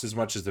action costs as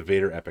much as the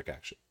Vader epic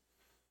action.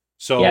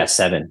 So yeah,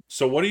 7.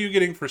 So what are you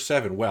getting for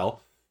 7?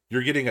 Well,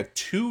 you're getting a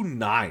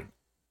 2/9,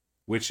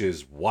 which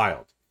is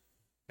wild.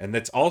 And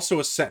that's also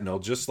a Sentinel,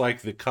 just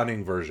like the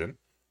Cunning version.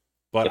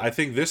 But I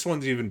think this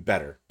one's even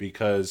better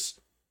because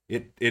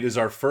it is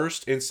our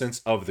first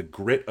instance of the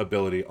Grit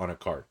ability on a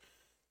card.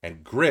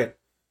 And Grit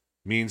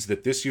means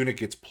that this unit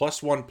gets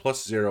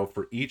 +1/+0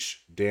 for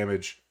each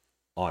damage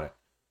on it.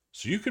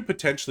 So you could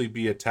potentially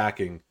be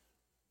attacking,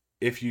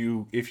 if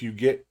you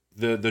get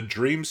the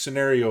dream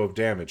scenario of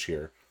damage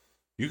here,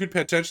 you could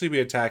potentially be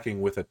attacking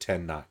with a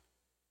 10/9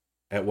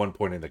 at one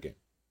point in the game,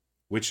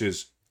 which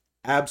is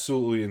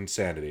absolutely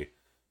insanity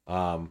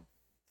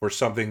for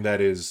something that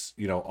is,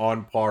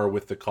 on par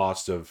with the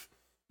cost of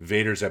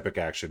Vader's epic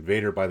action.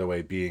 Vader, by the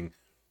way, being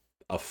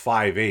a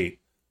 5/8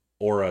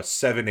 or a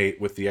 7/8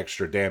 with the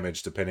extra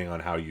damage, depending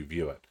on how you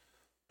view it.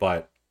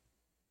 But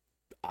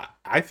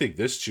I think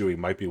this Chewie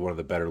might be one of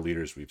the better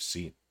leaders we've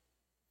seen.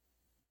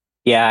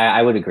 Yeah,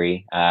 I would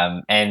agree.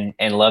 And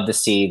love to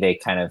see they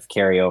kind of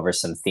carry over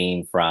some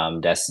theme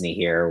from Destiny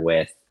here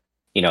with,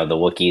 the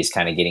Wookiees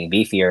kind of getting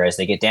beefier as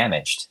they get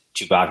damaged.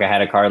 Chewbacca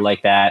had a card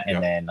like that, and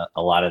Yep. then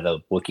a lot of the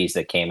Wookiees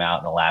that came out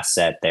in the last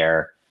set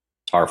there,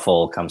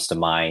 Tarful comes to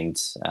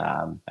mind.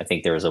 I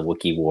think there was a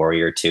Wookiee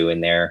warrior too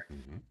in there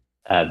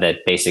Mm-hmm.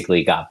 that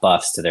basically got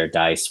buffs to their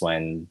dice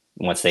when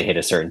once they hit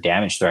a certain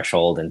damage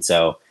threshold, and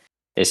so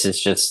this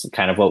is just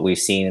kind of what we've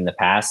seen in the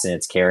past, and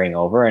it's carrying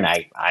over. And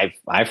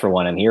I for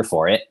one, am here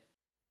for it.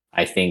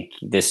 I think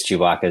this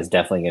Chewbacca is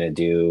definitely going to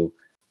do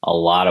a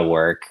lot of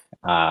work.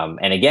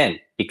 And again,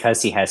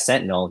 because he has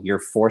Sentinel, you're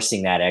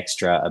forcing that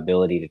extra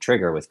ability to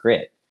trigger with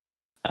Grit.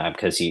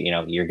 Because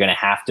you're going to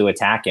have to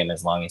attack him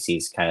as long as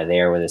he's kind of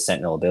there with his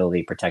Sentinel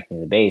ability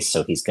protecting the base,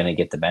 so he's going to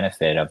get the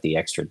benefit of the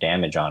extra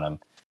damage on him.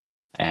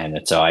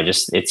 And so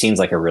it seems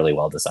like a really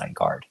well designed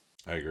card.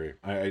 I agree.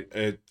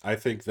 I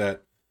think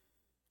that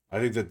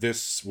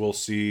this will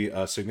see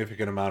a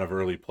significant amount of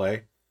early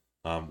play.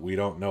 We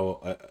don't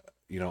know,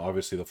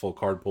 obviously the full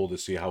card pool to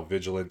see how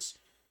Vigilance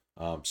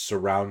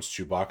surrounds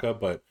Chewbacca,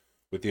 but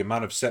with the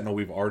amount of Sentinel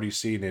we've already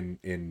seen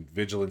in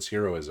Vigilance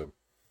heroism,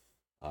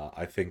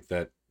 I think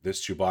that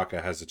this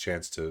Chewbacca has a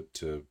chance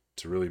to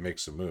really make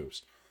some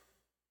moves.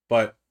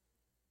 But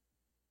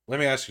let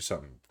me ask you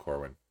something,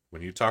 Corwin.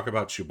 When you talk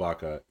about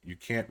Chewbacca, you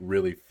can't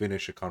really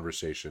finish a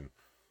conversation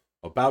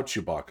about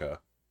Chewbacca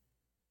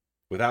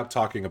without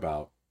talking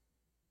about.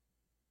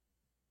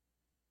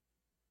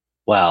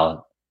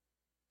 Well,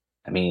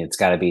 I mean, it's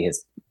got to be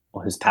his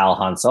pal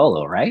Han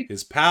Solo, right?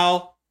 His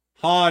pal,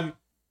 Han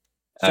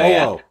Oh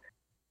yeah, Solo.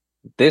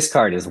 this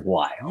card is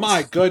wild.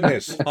 My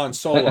goodness, Han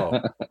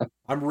Solo.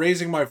 I'm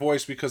raising my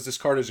voice because this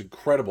card is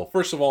incredible.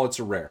 First of all, it's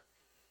a rare.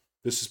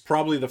 This is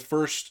probably the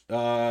first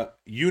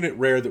unit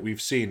rare that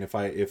we've seen,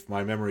 if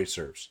my memory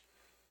serves.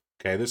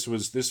 Okay, this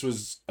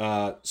was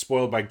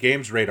spoiled by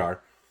Games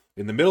Radar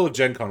in the middle of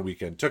Gen Con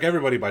weekend. Took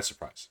everybody by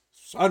surprise.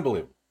 It's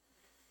unbelievable.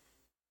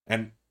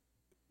 And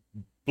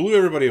blew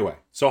everybody away.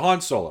 So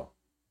Han Solo,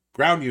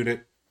 ground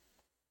unit,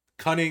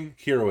 cunning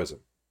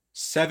heroism,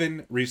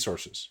 7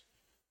 resources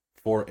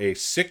for a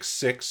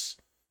 6/6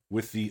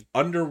 with the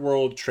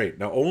underworld trait.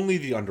 Now, only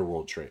the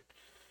underworld trait.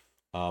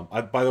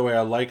 By the way,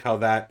 I like how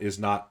that is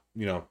not,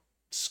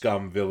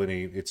 scum,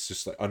 villainy. It's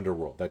just like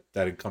underworld.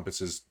 That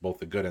encompasses both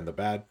the good and the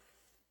bad.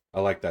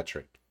 I like that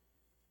trait.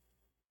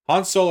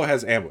 Han Solo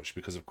has ambush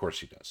because, of course,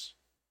 he does.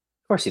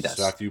 Of course he does.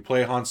 So after you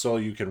play Han Solo,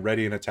 you can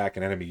ready and attack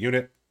an enemy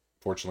unit.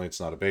 Fortunately, it's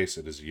not a base,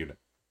 it is a unit.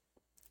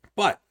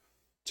 But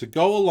to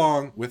go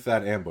along with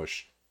that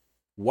ambush,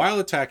 while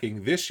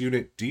attacking, this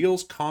unit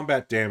deals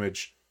combat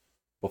damage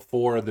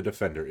before the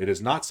defender. It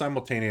is not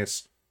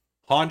simultaneous.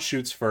 Han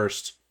shoots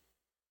first.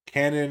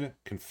 Cannon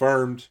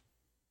confirmed.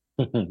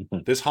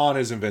 This Han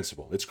is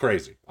invincible. It's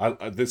crazy.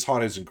 This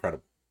Han is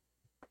incredible.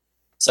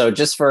 So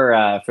just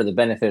for the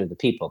benefit of the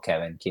people,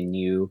 Kevin, can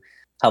you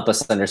help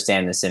us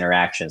understand this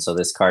interaction? So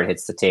this card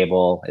hits the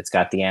table. It's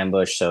got the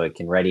ambush, so it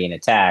can ready an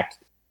attack.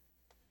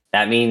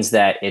 That means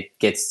that it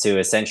gets to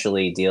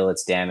essentially deal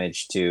its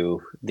damage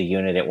to the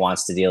unit it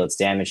wants to deal its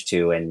damage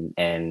to,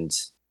 and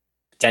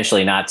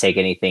potentially not take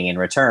anything in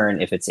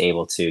return if it's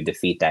able to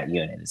defeat that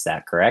unit. Is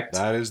that correct?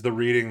 That is the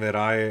reading that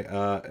I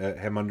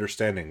am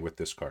understanding with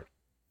this card.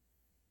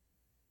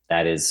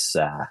 That is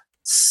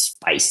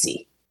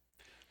spicy.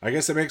 I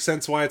guess it makes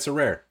sense why it's a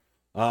rare.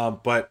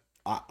 But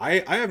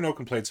I have no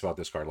complaints about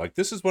this card. Like,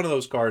 this is one of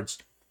those cards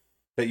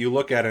that you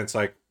look at and it's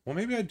like, well,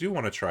 maybe I do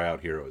want to try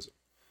out heroism.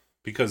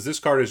 Because this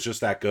card is just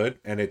that good,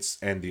 and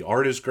the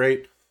art is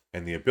great,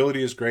 and the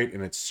ability is great,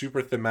 and it's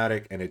super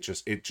thematic, and it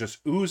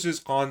just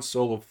oozes Han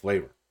Solo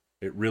flavor.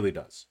 It really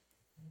does.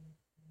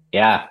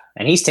 Yeah,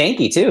 and he's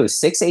tanky too.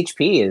 6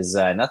 HP is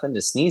nothing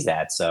to sneeze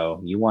at. So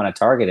you want to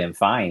target him,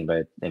 fine,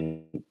 but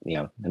then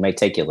it might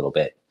take you a little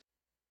bit.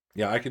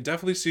 Yeah, I can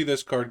definitely see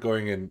this card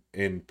going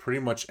in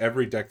pretty much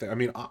every deck. I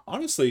mean,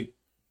 honestly,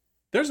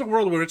 there's a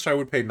world in which I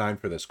would pay 9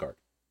 for this card.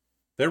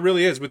 There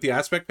really is. With the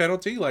aspect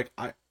penalty, like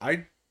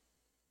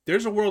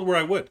there's a world where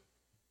I would.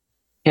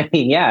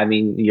 Yeah, I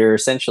mean, you're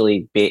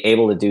essentially be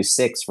able to do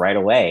 6 right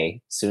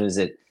away as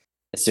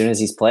soon as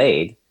he's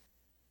played,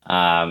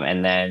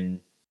 and then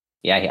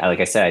like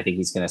I said, I think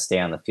he's going to stay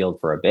on the field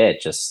for a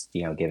bit, just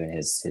given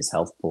his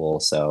health pool.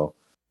 So,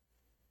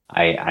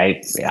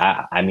 I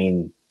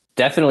mean,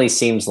 definitely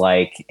seems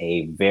like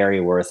a very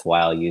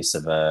worthwhile use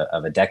of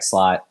a deck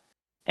slot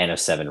and of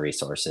 7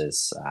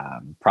 resources.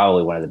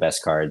 Probably one of the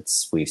best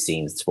cards we've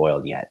seen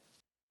spoiled yet.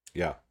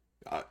 Yeah.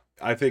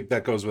 I think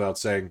that goes without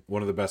saying.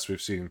 One of the best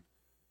we've seen.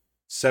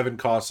 7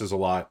 costs is a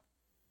lot.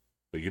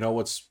 But you know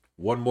what's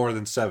one more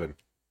than 7?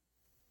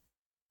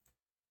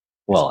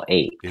 Well,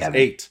 8. Is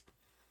Kevin. 8.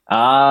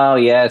 Oh,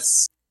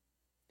 yes.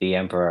 The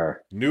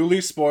Emperor.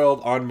 Newly spoiled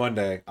on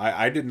Monday.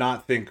 I did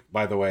not think,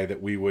 by the way,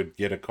 that we would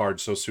get a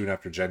card so soon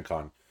after Gen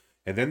Con.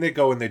 And then they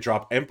go and they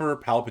drop Emperor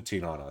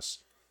Palpatine on us.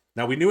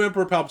 Now, we knew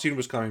Emperor Palpatine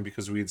was coming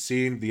because we had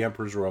seen the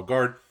Emperor's Royal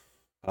Guard.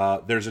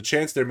 There's a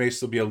chance there may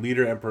still be a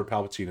leader Emperor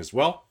Palpatine as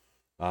well.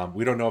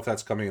 We don't know if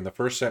that's coming in the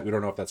first set. We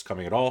don't know if that's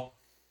coming at all.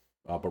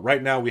 But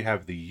right now we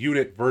have the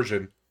unit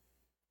version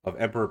of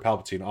Emperor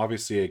Palpatine.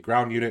 Obviously a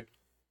ground unit,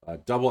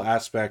 double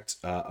aspect,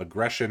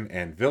 aggression,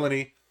 and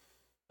villainy.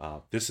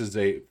 This is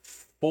a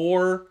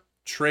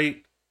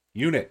 4-trait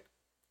unit.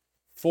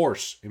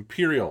 Force,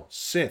 Imperial,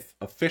 Sith,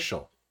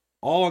 Official,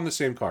 all on the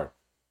same card.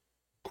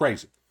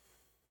 Crazy.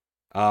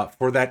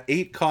 For that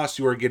 8 cost,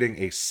 you are getting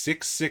a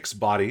 6/6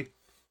 body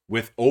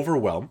with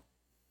Overwhelm.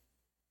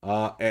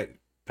 And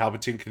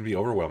Palpatine can be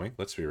overwhelming,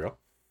 let's be real.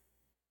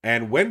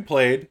 And when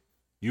played,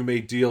 you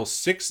may deal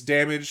 6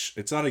 damage.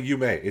 It's not a you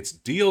may. It's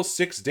deal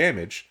 6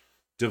 damage,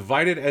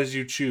 divided as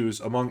you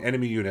choose among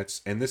enemy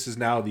units. And this is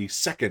now the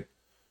second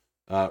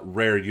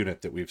rare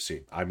unit that we've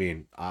seen. I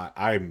mean,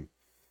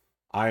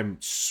 I'm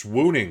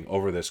swooning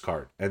over this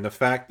card. And the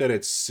fact that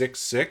it's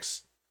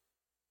 6/6,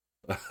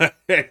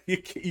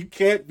 you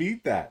can't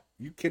beat that.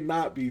 You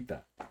cannot beat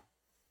that.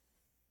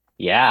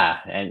 Yeah,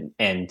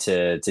 and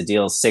to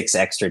deal 6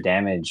 extra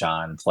damage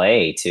on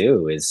play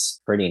too is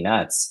pretty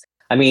nuts.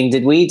 I mean,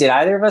 did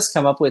either of us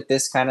come up with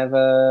this kind of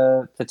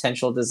a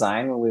potential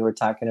design when we were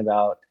talking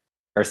about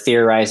or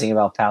theorizing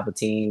about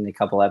Palpatine a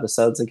couple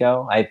episodes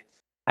ago?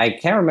 I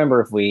can't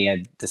remember if we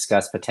had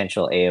discussed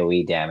potential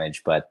AoE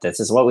damage, but this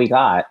is what we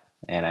got,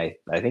 and I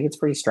think it's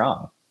pretty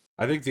strong.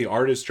 I think the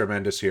art is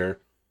tremendous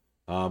here.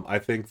 I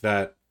think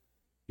that,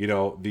 you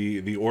know,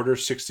 the Order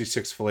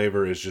 66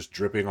 flavor is just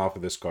dripping off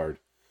of this card.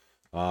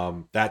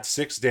 That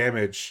 6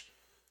 damage,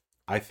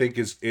 I think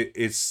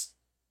it's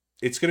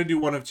going to do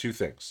one of two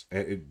things,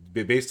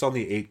 based on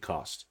the 8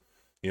 cost.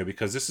 You know,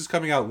 because this is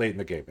coming out late in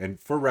the game.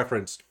 And for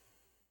reference,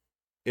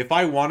 if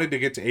I wanted to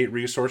get to 8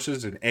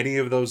 resources in any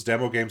of those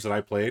demo games that I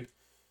played,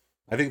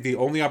 I think the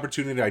only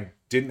opportunity I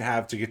didn't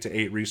have to get to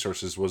 8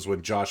 resources was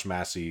when Josh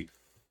Massey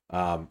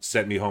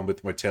sent me home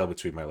with my tail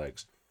between my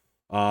legs.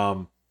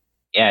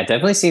 Yeah, it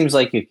definitely seems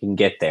like you can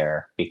get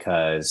there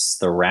because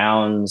the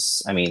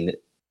rounds, I mean,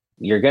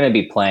 you're going to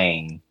be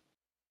playing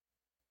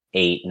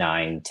 8,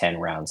 9, 10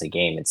 rounds a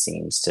game, it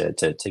seems, to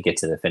get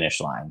to the finish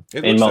line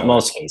in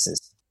most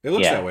cases. It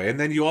looks that way. And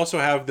then you also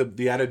have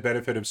the added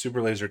benefit of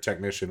Super Laser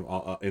Technician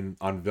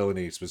on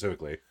villainy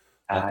specifically.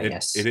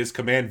 Yes. It is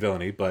command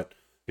villainy, but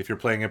if you're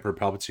playing Emperor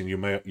Palpatine,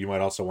 you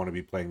might also want to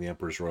be playing the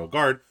Emperor's Royal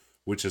Guard,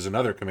 which is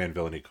another command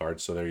villainy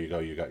card. So there you go.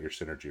 You got your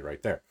synergy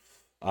right there.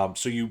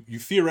 So you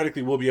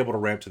theoretically will be able to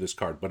ramp to this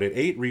card. But at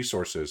 8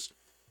 resources,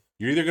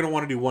 you're either going to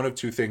want to do one of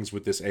two things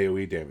with this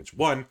AoE damage.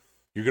 One,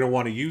 you're going to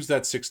want to use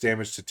that 6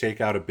 damage to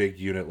take out a big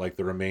unit like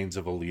the remains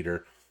of a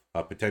leader,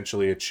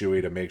 potentially a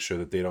Chewie to make sure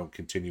that they don't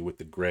continue with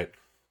the grit,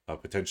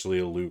 potentially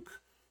a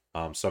Luke,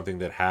 something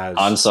that has...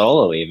 Han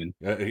Solo even.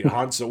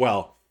 Han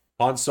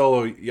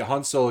Solo,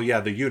 yeah,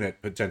 the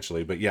unit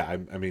potentially. But yeah,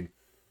 I mean,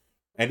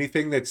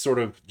 anything that's sort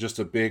of just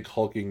a big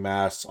hulking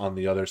mass on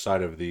the other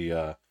side of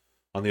the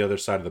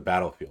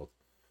battlefield.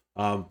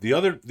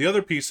 The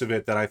other piece of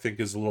it that I think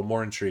is a little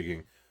more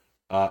intriguing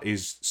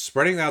is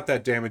spreading out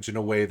that damage in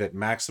a way that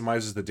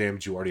maximizes the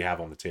damage you already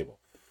have on the table.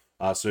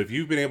 So if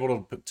you've been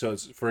able to,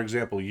 for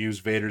example, use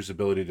Vader's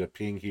ability to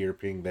ping here,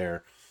 ping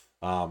there,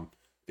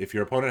 if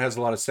your opponent has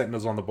a lot of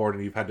Sentinels on the board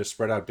and you've had to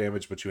spread out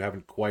damage, but you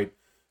haven't quite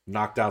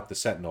knocked out the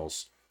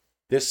Sentinels,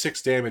 this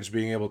 6 damage,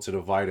 being able to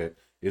divide it,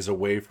 is a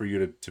way for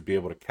you to be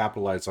able to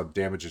capitalize on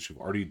damage that you've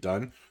already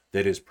done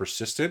that is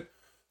persistent,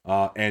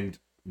 and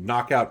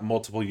knock out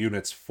multiple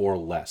units for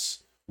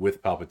less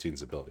with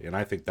Palpatine's ability. And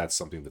I think that's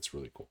something that's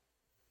really cool.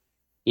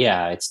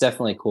 Yeah, it's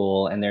definitely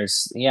cool. And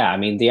I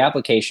mean, the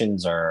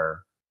applications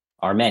are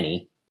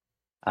many.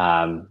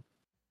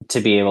 To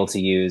be able to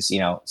use,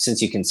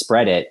 since you can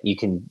spread it, you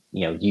can,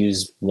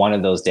 use one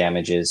of those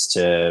damages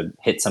to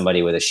hit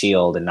somebody with a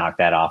shield and knock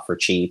that off for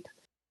cheap.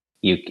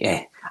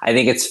 I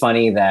think it's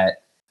funny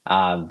that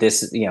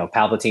this,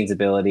 Palpatine's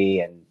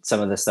ability and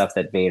some of the stuff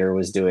that Vader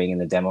was doing in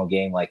the demo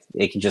game, like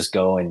it can just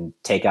go and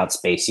take out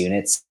space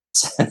units.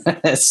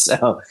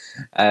 So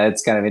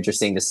it's kind of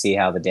interesting to see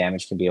how the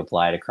damage can be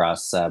applied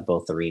across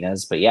both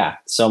arenas. But yeah,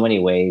 so many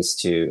ways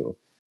to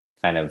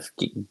kind of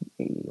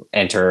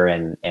enter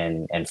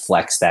and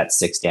flex that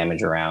 6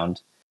 damage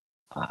around.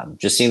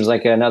 Just seems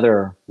like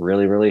another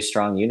really, really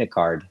strong unit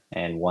card,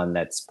 and one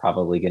that's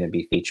probably going to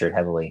be featured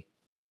heavily.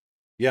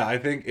 Yeah, I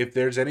think if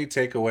there's any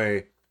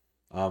takeaway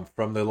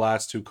from the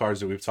last 2 cards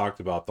that we've talked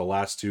about, the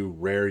last 2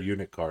 rare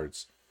unit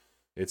cards,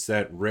 it's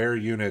that rare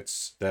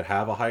units that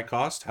have a high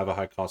cost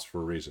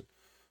for a reason,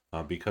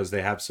 because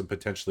they have some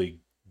potentially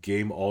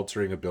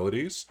game-altering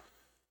abilities,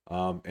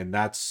 and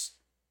that's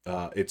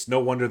it's no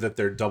wonder that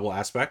they're double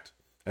aspect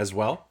as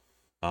well,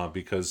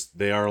 because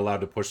they are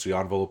allowed to push the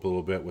envelope a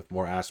little bit with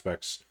more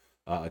aspects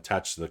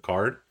attached to the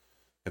card.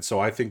 And so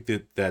I think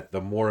that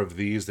the more of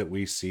these that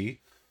we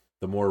see,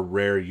 the more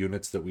rare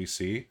units that we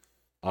see,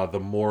 the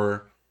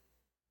more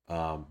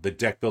the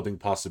deck building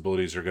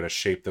possibilities are going to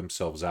shape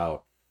themselves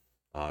out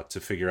to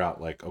figure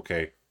out, like,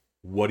 okay,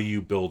 what do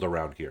you build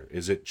around here?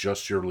 Is it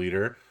just your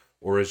leader,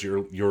 or is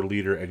your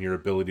leader and your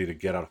ability to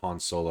get out Han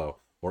Solo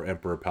or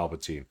Emperor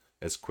Palpatine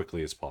as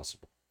quickly as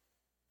possible?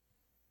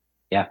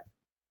 Yeah.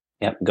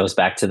 Yep. Goes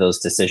back to those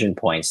decision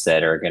points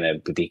that are going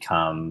to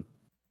become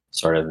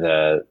sort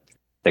of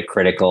the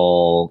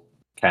critical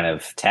kind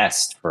of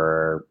test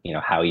for,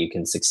 how you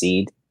can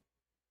succeed.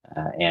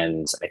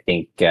 And I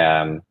think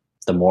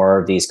the more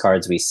of these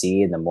cards we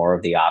see and the more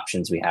of the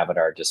options we have at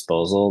our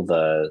disposal,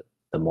 the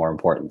more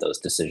important those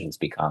decisions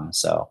become.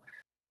 So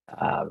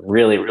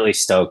really, really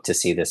stoked to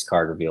see this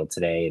card revealed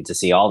today and to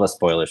see all the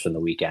spoilers from the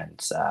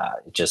weekend.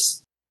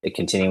 Just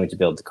continuing to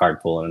build the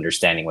card pool and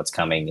understanding what's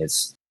coming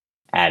is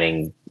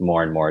adding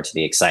more and more to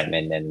the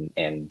excitement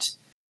and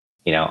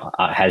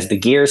has the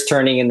gears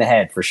turning in the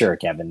head for sure,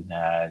 Kevin.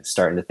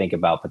 Starting to think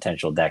about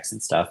potential decks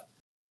and stuff.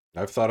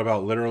 I've thought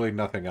about literally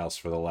nothing else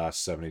for the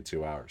last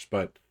 72 hours.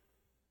 But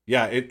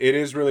yeah, it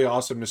is really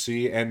awesome to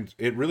see. And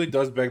it really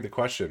does beg the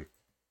question,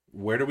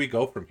 where do we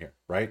go from here,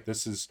 right?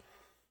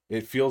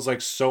 It feels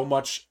like so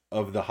much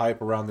of the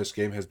hype around this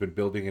game has been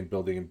building and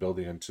building and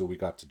building until we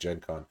got to Gen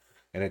Con.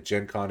 And at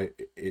Gen Con,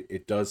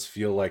 it does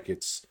feel like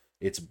it's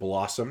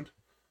blossomed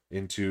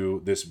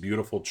into this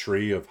beautiful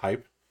tree of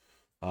hype.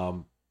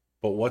 But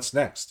what's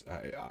next?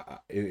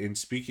 In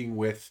speaking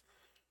with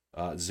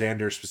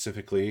Xander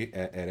specifically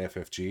at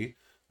FFG,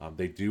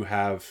 they do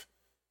have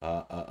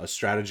a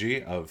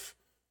strategy of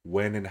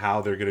when and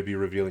how they're going to be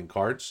revealing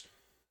cards.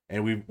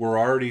 And we're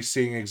already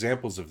seeing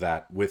examples of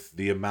that with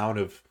the amount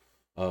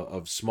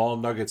of small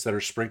nuggets that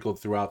are sprinkled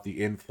throughout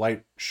the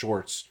in-flight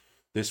shorts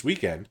this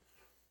weekend.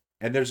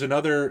 And there's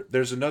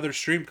another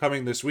stream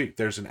coming this week.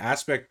 There's an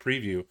aspect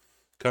preview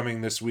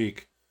coming this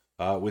week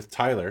with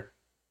Tyler,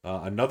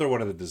 another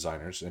one of the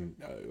designers, and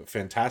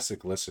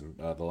fantastic listen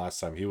the last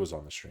time he was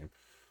on the stream.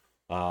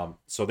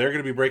 So they're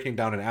going to be breaking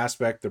down an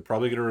aspect. They're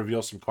probably going to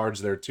reveal some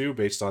cards there too,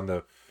 based on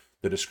the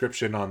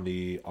description on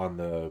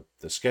the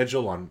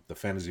schedule on the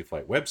Fantasy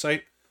Flight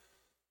website.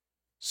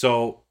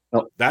 So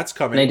that's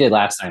coming. They did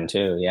last time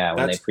too. Yeah,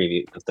 when they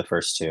previewed the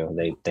first two,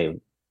 they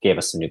gave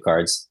us some new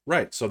cards.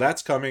 Right. So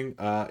that's coming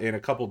in a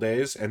couple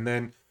days, and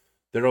then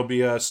there'll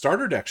be a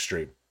starter deck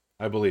stream,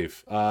 I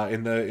believe,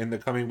 in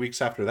the coming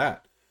weeks after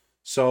that.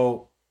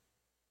 So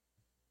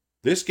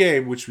this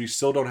game, which we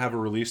still don't have a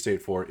release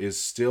date for, is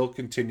still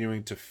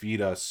continuing to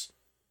feed us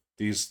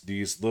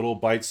these little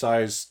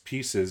bite-sized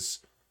pieces,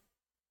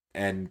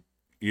 and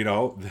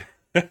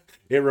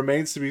it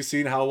remains to be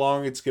seen how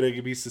long it's going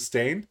to be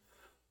sustained.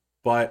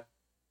 But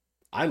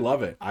I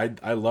love it.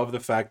 I love the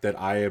fact that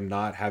I am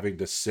not having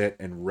to sit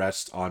and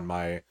rest on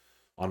my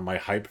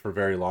hype for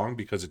very long,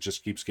 because it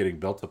just keeps getting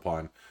built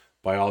upon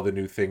by all the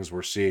new things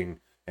we're seeing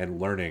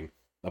and learning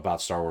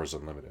about Star Wars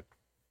Unlimited.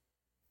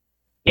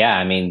 Yeah,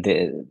 I mean,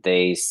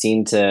 they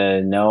seem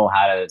to know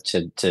how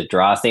to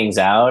draw things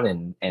out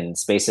and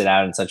space it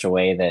out in such a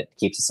way that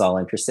keeps us all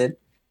interested.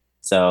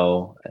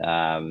 So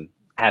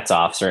hats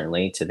off,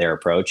 certainly, to their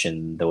approach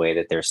and the way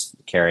that they're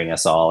carrying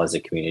us all as a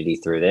community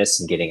through this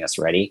and getting us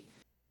ready.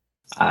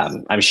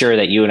 I'm sure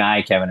that you and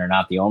I, Kevin, are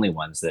not the only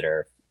ones that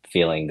are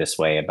feeling this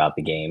way about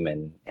the game,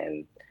 and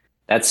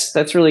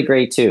that's really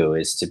great too,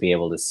 is to be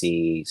able to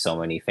see so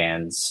many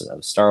fans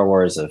of Star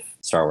Wars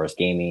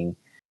gaming,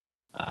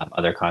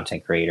 other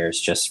content creators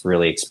just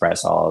really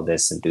express all of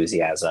this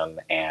enthusiasm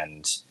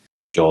and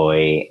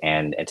joy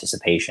and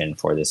anticipation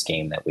for this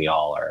game that we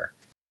all are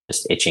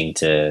just itching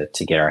to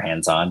get our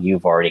hands on.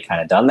 You've already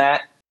kind of done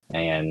that,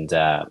 and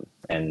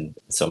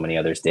so many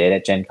others did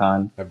at Gen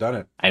Con. I've done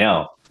it. I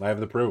know. I have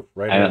the proof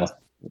right I here. know.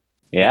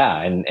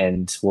 Yeah,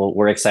 and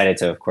we're excited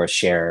to, of course,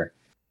 share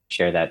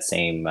that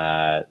same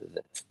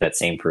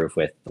proof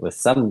with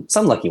some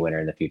lucky winner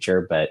in the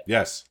future. But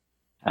yes,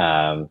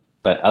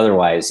 but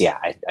otherwise, yeah,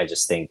 I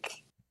just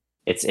think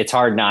it's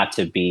hard not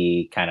to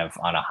be kind of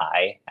on a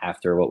high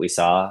after what we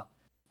saw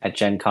at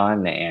Gen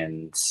Con,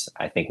 and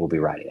I think we'll be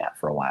riding that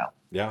for a while.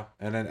 Yeah,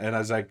 and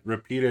as I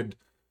repeated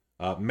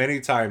many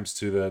times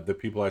to the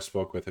people I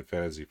spoke with at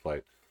Fantasy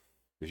Flight,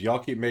 if y'all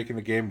keep making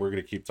the game, we're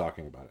going to keep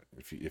talking about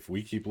it. If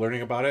we keep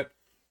learning about it,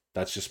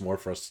 that's just more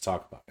for us to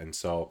talk about. And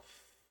so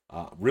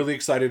really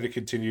excited to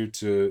continue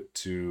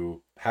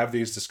to have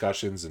these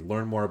discussions and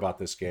learn more about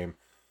this game.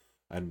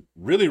 And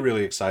really,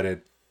 really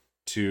excited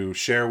to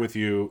share with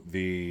you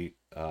the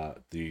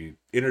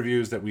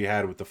interviews that we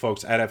had with the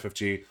folks at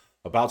FFG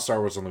about Star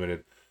Wars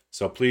Unlimited.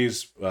 So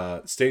please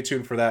stay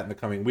tuned for that in the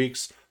coming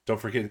weeks.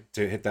 Don't forget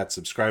to hit that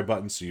subscribe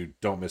button so you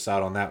don't miss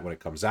out on that when it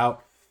comes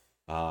out.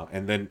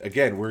 And then,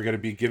 again, we're going to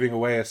be giving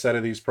away a set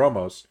of these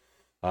promos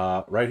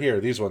right here.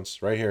 These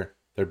ones right here.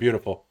 They're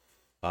beautiful.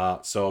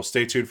 So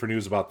stay tuned for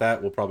news about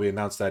that. We'll probably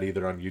announce that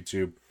either on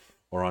YouTube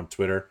or on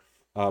Twitter.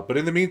 But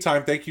in the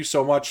meantime, thank you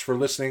so much for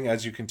listening,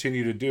 as you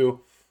continue to do.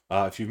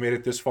 If you've made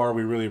it this far,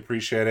 we really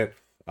appreciate it.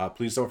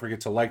 Please don't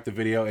forget to like the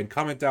video and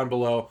comment down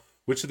below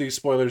which of these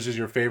spoilers is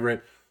your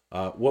favorite.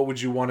 What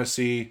would you want to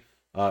see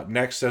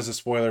next as a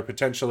spoiler,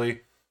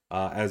 potentially,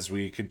 as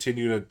we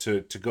continue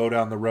to go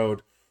down the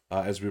road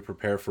as we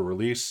prepare for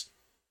release.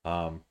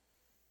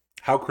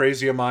 How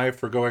crazy am I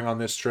for going on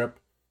this trip?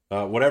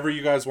 Whatever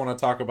you guys want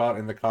to talk about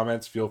in the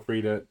comments, feel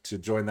free to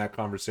join that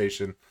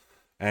conversation.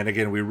 And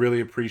again, we really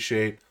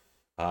appreciate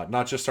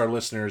not just our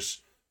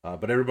listeners,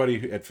 but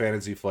everybody at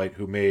Fantasy Flight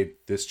who made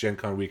this Gen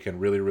Con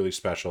weekend really, really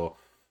special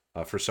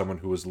for someone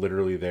who was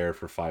literally there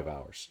for 5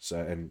 hours. So,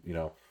 and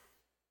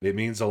it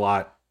means a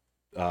lot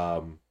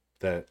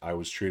that I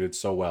was treated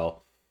so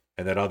well,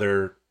 and that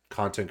other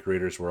content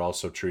creators were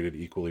also treated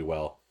equally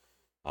well.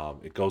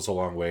 It goes a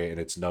long way, and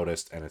it's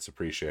noticed and it's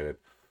appreciated.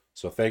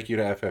 So thank you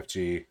to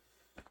FFG.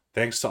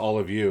 Thanks to all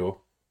of you,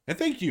 and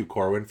thank you,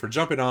 Corwin, for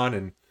jumping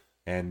on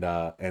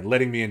and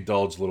letting me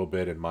indulge a little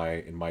bit in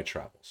my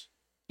travels.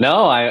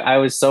 No, I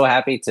was so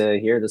happy to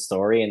hear the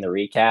story and the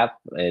recap.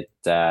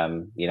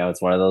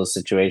 It's one of those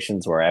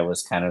situations where I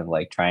was kind of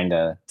like trying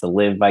to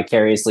live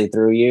vicariously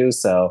through you.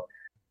 So,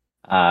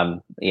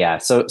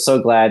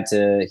 so glad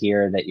to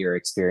hear that your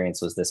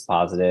experience was this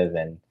positive,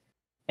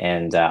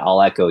 and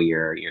I'll echo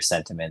your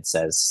sentiments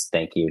as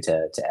thank you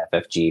to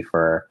FFG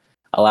for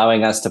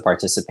allowing us to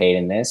participate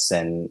in this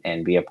and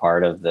be a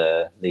part of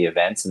the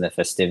events and the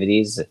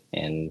festivities,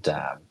 and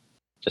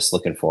just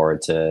looking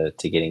forward to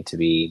getting to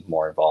be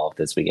more involved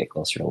as we get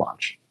closer to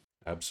launch.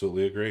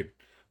 Absolutely agreed.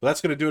 Well, that's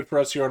going to do it for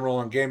us here on Roll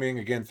On Gaming.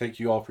 Again, thank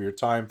you all for your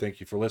time. Thank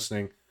you for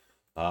listening.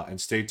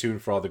 And stay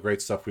tuned for all the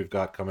great stuff we've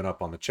got coming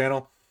up on the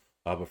channel.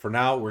 But for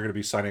now, we're going to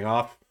be signing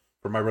off.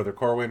 For my brother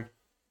Corwin,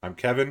 I'm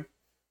Kevin.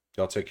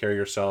 Y'all take care of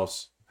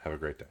yourselves. Have a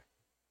great day.